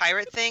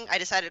pirate thing, I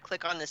decided to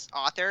click on this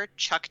author,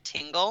 Chuck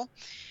Tingle.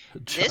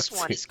 This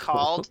one is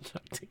called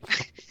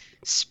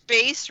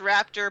Space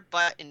Raptor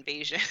Butt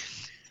Invasion.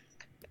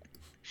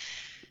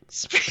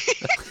 Space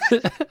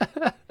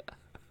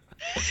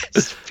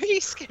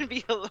can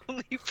be a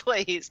lonely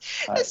place,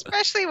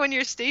 especially when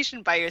you're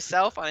stationed by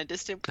yourself on a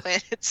distant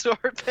planet's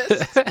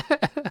orbit.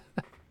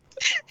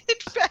 In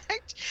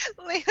fact,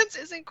 Lance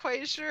isn't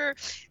quite sure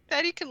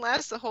that he can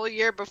last the whole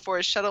year before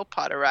his shuttle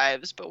pod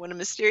arrives, but when a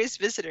mysterious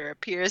visitor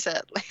appears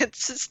at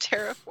Lance's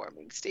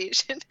terraforming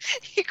station,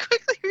 he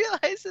quickly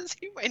realizes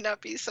he might not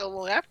be so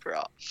alone after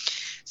all.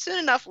 Soon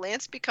enough,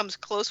 Lance becomes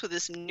close with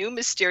this new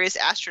mysterious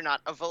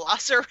astronaut, a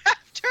velociraptor.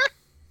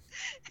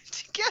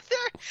 Together,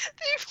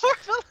 they form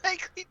a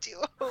likely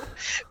duo,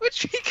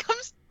 which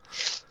becomes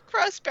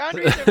cross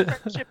boundaries of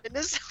friendship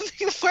into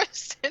something more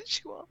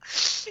sensual.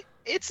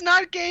 It's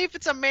not gay if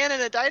it's a man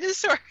and a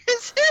dinosaur,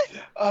 is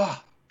it?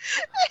 Oh,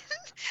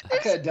 I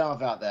could have done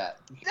without that.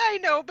 I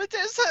know, but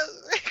there's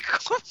a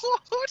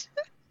quote.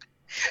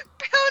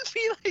 Pound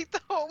me like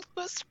the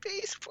homeless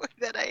space boy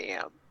that I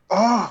am.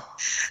 Oh,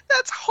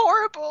 That's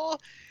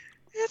horrible.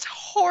 It's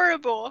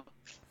horrible.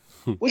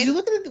 would you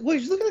look at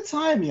the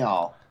time,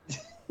 y'all?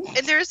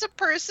 And there's a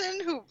person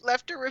who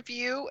left a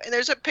review, and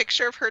there's a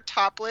picture of her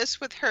topless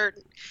with her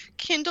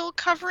Kindle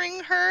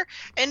covering her,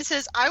 and it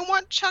says, "I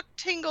want Chuck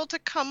Tingle to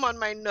come on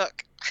my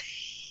Nook."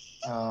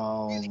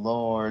 Oh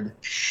Lord.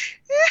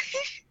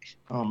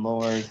 Oh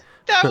Lord.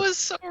 That was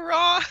so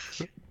wrong.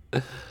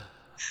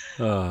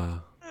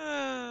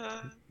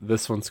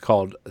 This one's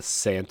called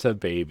Santa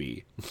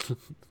Baby.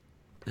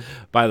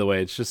 By the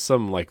way, it's just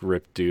some like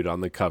ripped dude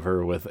on the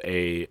cover with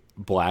a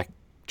black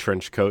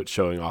trench coat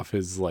showing off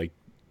his like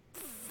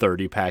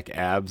 30-pack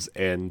abs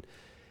and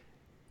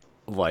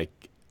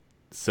like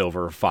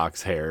silver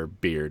fox hair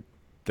beard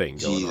thing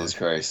going Jesus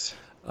Christ.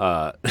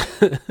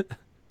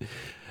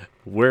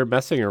 We're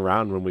messing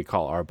around when we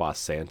call our boss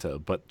Santa,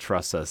 but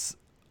trust us,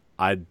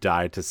 I'd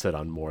die to sit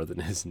on more than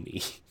his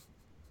knee.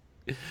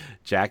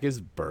 Jack is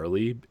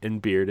burly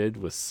and bearded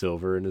with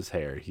silver in his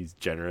hair. He's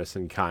generous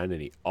and kind,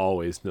 and he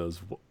always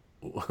knows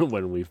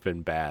when we've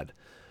been bad.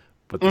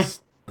 But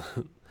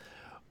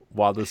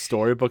while the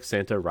storybook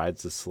Santa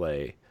rides the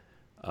sleigh,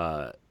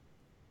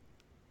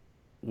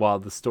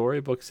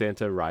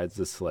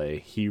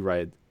 he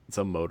rides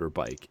a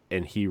motorbike,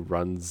 and he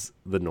runs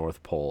the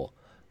North Pole,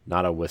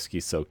 not a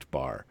whiskey-soaked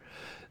bar.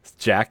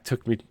 Jack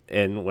took me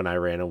in when I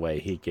ran away.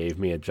 He gave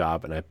me a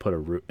job, and I put a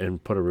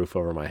roof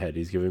over my head.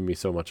 He's given me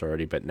so much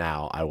already, but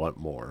now I want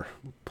more.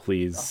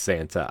 Please,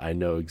 Santa, I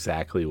know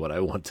exactly what I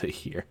want to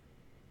hear.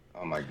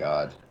 Oh my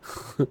God.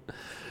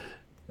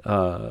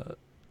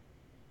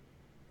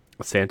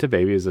 Santa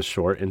Baby is a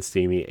short and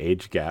steamy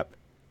age gap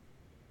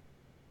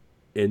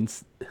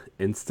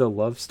insta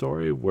love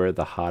story where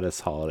the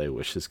hottest holiday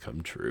wishes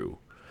come true.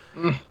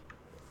 Man.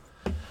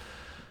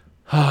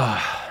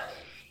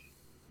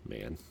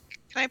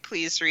 Can I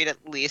please read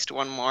at least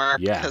one more?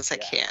 Yeah. Because I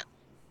can't.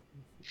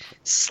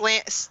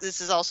 This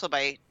is also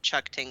by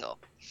Chuck Tingle.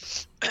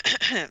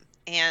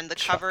 And the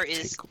cover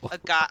is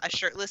a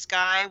shirtless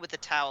guy with a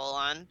towel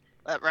on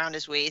around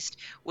his waist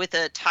with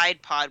a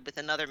Tide Pod with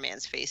another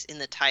man's face in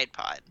the Tide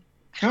Pod.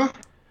 Huh?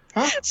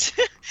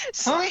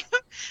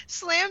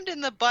 Slammed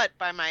in the butt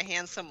by my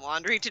handsome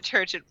laundry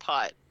detergent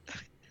pot.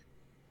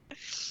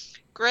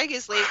 Greg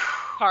is late for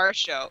the car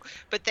show,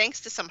 but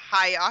thanks to some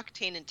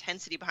high-octane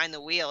intensity behind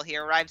the wheel, he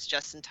arrives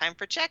just in time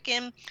for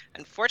check-in.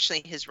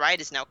 Unfortunately, his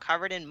ride is now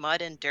covered in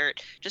mud and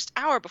dirt just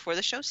an hour before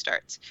the show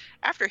starts.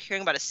 After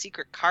hearing about a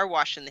secret car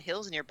wash in the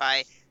hills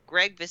nearby,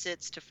 Greg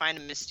visits to find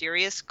a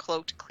mysterious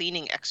cloaked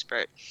cleaning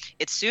expert.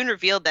 It's soon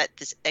revealed that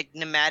this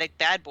enigmatic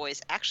bad boy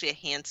is actually a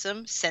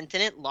handsome,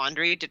 sentient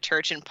laundry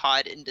detergent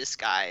pod in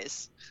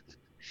disguise.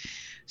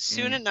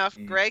 Soon enough,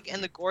 Greg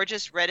and the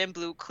gorgeous red and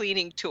blue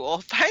cleaning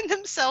tool find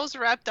themselves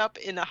wrapped up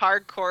in a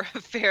hardcore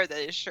affair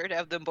that is sure to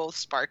have them both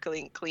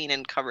sparkling clean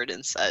and covered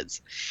in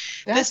suds.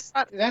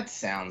 That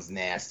sounds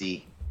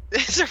nasty.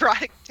 This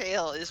erotic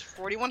tale is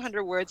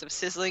 4,100 words of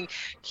sizzling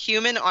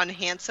human on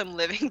handsome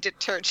living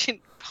detergent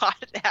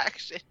pot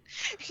action,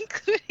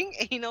 including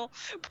anal,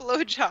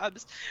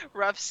 blowjobs,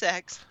 rough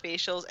sex,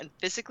 facials, and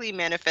physically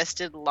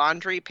manifested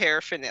laundry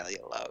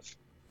paraphernalia love.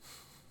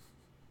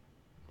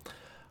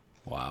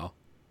 Wow.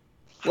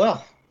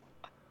 Well,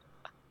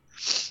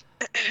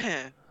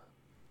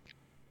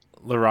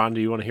 LaRon,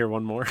 do you want to hear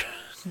one more?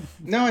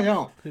 No, I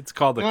don't. It's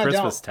called the No, I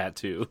Christmas don't.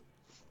 Tattoo.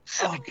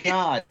 Oh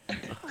God.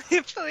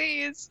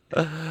 Please.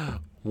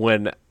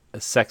 When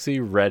sexy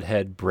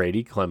redhead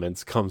Brady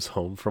Clements comes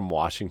home from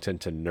Washington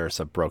to nurse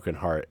a broken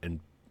heart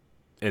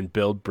and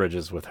build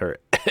bridges with her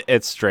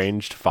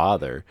estranged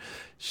father,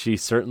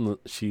 she's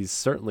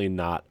certainly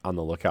not on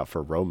the lookout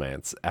for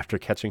romance. After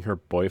catching her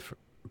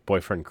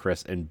boyfriend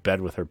Chris in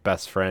bed with her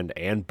best friend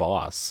and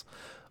boss,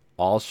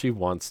 all she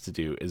wants to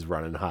do is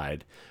run and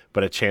hide.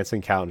 But a chance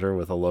encounter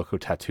with a local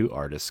tattoo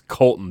artist,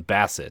 Colton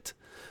Bassett,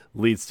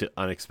 leads to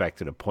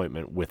unexpected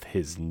appointment with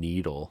his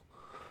needle.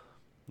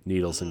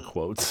 Needles in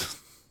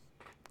quotes.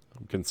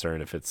 I'm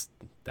concerned if it's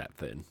that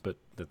thin, but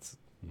that's...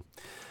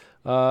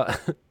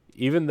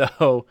 even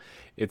though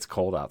it's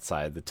cold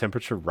outside, the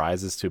temperature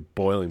rises to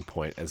boiling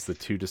point as the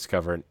two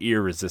discover an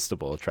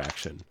irresistible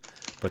attraction.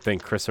 But then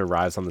Chris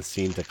arrives on the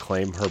scene to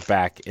claim her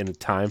back in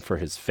time for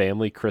his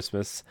family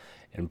Christmas,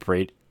 and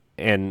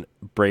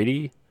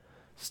Brady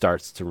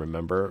starts to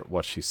remember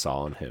what she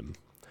saw in him.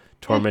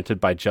 Tormented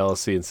by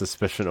jealousy and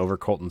suspicion over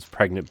Colton's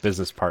pregnant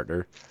business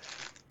partner,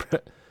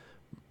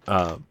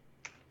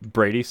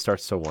 Brady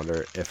starts to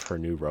wonder if her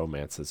new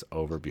romance is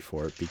over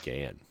before it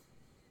began.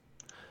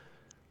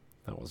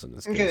 That wasn't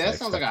as good Okay, as I that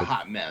sounds like a expected.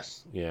 hot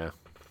mess. Yeah.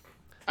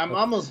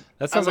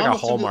 That sounds like a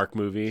Hallmark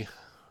movie.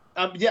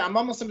 Yeah, I'm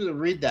almost tempted to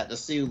read that to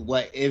see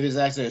what if it's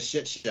actually a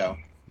shit show.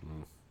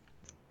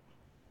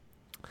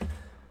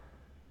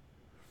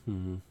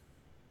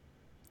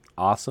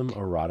 Awesome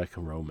erotic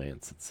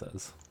romance, it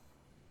says.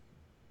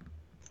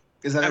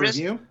 Is that a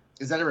review?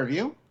 Is that a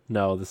review?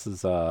 No, this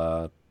is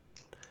a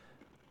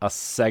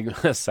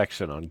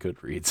section on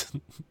Goodreads.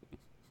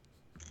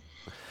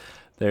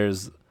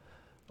 There's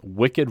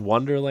Wicked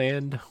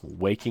Wonderland,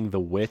 Waking the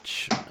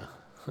Witch.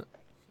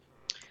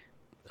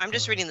 I'm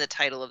just reading the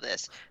title of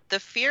this. The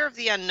fear of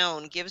the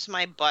unknown gives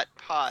my butt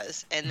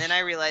pause, and then I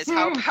realize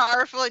how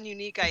powerful and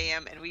unique I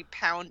am, and we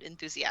pound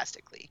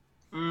enthusiastically.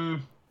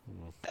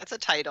 That's a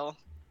title.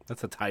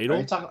 That's a title? Are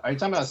you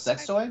talking about a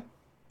sex toy?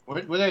 What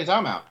are you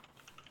talking about?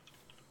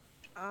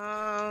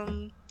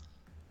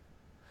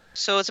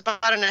 So it's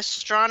about an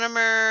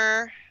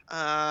astronomer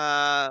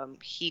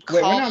He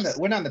Wait, calls.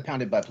 we're not on the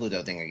Pounded by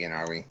Pluto thing again,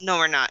 are we? No,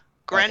 we're not.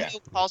 Grendo Okay.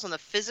 calls on the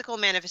physical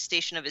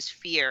manifestation of his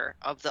fear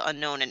of the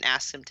unknown and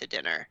asks him to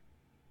dinner.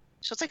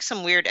 So it's like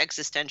some weird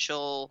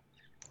existential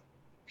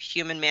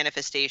human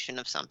manifestation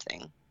of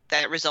something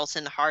that results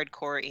in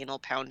hardcore anal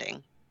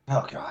pounding.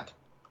 Oh God.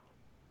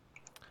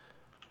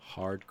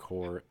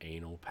 Hardcore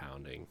anal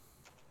pounding.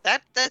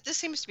 That this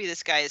seems to be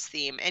this guy's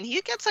theme, and he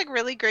gets like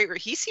really great.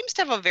 He seems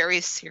to have a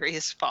very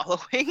serious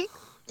following.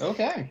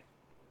 Okay.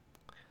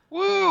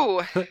 Woo!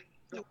 All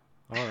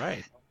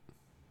right.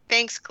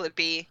 Thanks,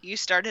 Clippy. You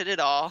started it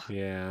all.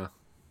 Yeah.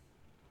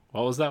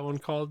 What was that one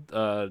called?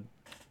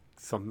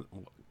 Something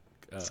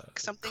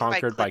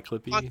Conquered by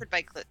Clippy. Conquered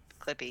by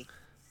Clippy.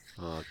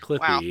 Clippy.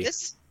 Wow,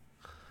 this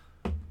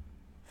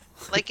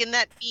like in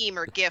that meme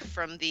or GIF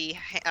from the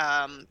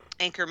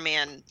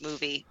Anchorman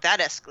movie, that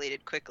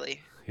escalated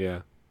quickly.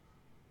 Yeah.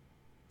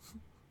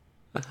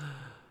 That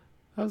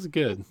was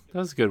good. That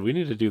was good. We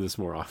need to do this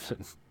more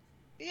often.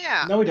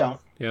 Yeah. No, we don't.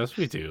 Yes,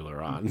 we do,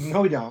 Laurent.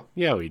 No, we don't.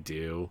 Yeah, we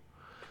do.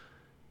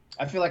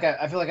 I feel like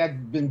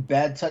I've been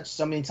bad touched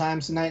so many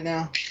times tonight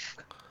now.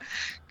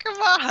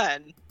 Come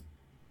on.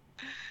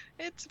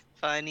 It's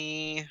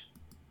funny.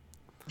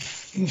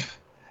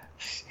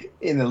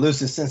 In the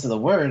loosest sense of the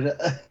word.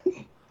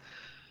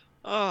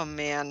 Oh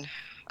man.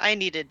 I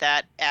needed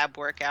that ab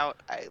workout.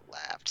 I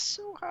laughed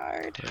so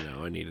hard. I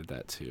know. I needed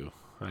that too.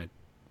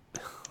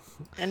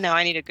 And now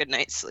I need a good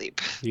night's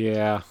sleep.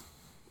 Yeah.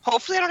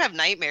 Hopefully I don't have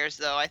nightmares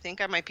though. I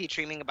think I might be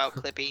dreaming about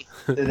Clippy.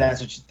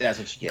 That's what you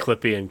get.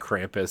 Clippy and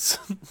Krampus.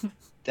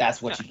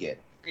 That's what you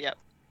get. Yep.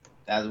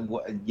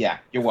 Yeah,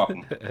 you're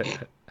welcome.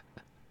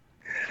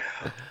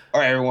 All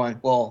right, everyone.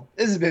 Well,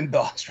 this has been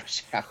Boss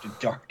Rush After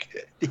Dark,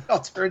 the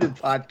alternative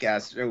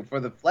podcast show for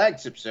the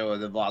flagship show of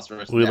the Boss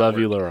Rush We love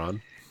Network. you,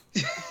 Laurent.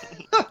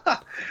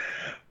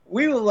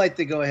 We would like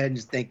to go ahead and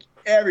just thank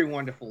every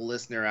wonderful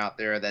listener out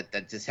there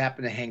that just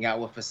happened to hang out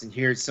with us and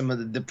hear some of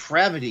the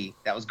depravity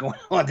that was going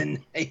on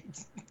tonight.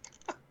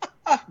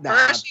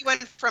 First, we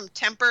went from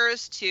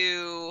tempers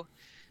to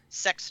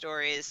sex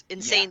stories,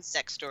 insane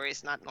sex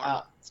stories, not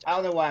normal. I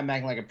don't know why I'm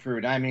acting like a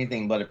prude. I'm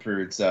anything but a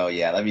prude. So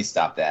yeah, let me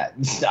stop that.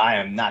 I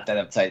am not that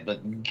uptight,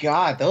 but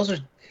God,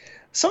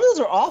 some of those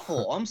are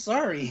awful. I'm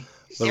sorry.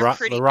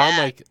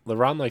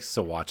 Laurent likes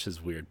to watch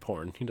his weird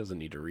porn. He doesn't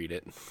need to read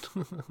it.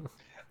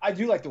 I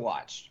do like to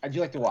watch.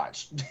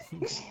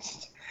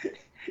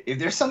 If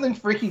there's something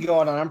freaky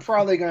going on, I'm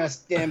probably gonna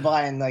stand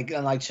by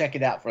and check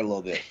it out for a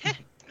little bit.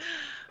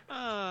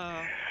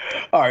 Oh.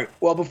 All right.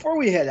 Well, before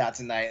we head out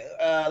tonight,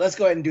 let's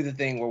go ahead and do the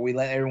thing where we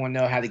let everyone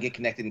know how to get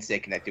connected and stay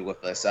connected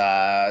with us.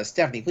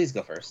 Stephanie, please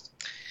go first.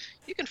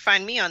 You can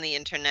find me on the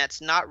internet,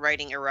 not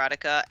writing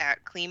erotica,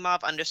 at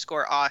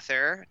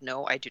Klimov_author.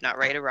 No, I do not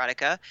write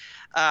erotica.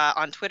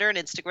 On Twitter and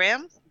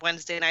Instagram,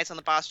 Wednesday nights on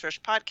the Boss Rush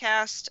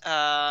podcast,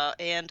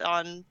 and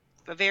on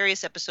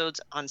various episodes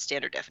on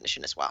Standard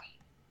Definition as well.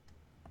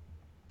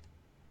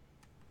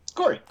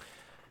 Corey.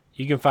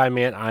 You can find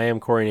me at I am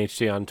Corey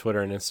HD on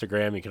Twitter and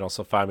Instagram. You can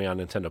also find me on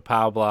Nintendo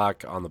Pow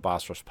Block, on the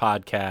Boss Rush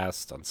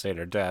podcast, on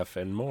Standard Def,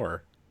 and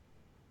more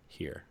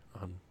here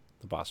on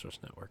the Boss Rush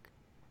Network.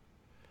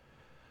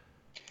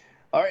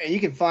 All right, and you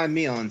can find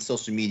me on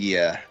social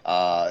media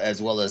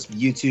as well as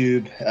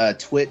YouTube,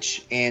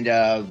 Twitch, and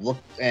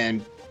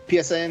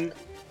PSN,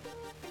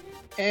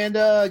 and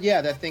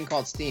that thing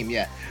called Steam.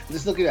 Yeah,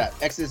 just look it up.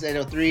 Exodus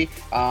 803.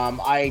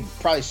 I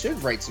probably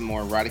should write some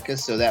more erotica,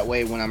 so that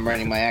way when I'm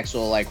writing my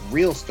actual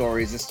real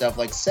stories and stuff,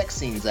 sex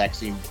scenes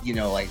actually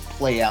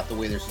play out the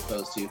way they're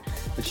supposed to.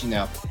 But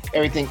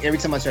every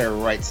time I try to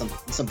write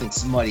something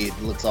smutty,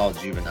 it looks all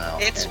juvenile.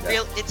 It's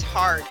it's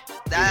hard.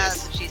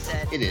 That's what she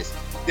said. It is.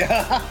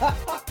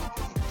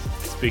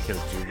 Speaking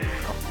of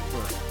juvenile.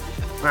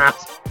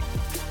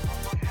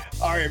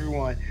 All right,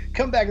 everyone.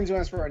 Come back and join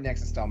us for our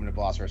next installment of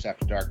Boss Rush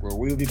After Dark, where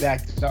we will be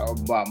back to talk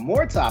about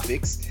more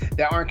topics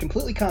that aren't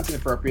completely content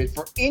appropriate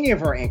for any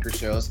of our anchor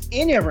shows.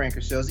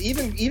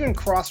 Even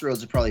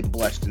Crossroads would probably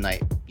blush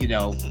tonight,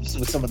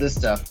 with some of this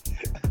stuff.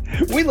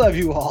 We love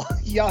you all.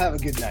 Y'all have a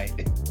good night.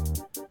 Good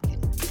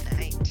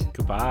night.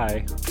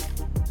 Goodbye.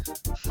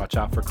 Watch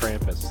out for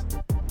Krampus.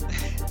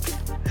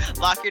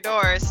 Lock your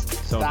doors.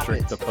 Don't Stop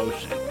drink it. the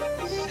potion.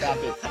 Stop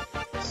it.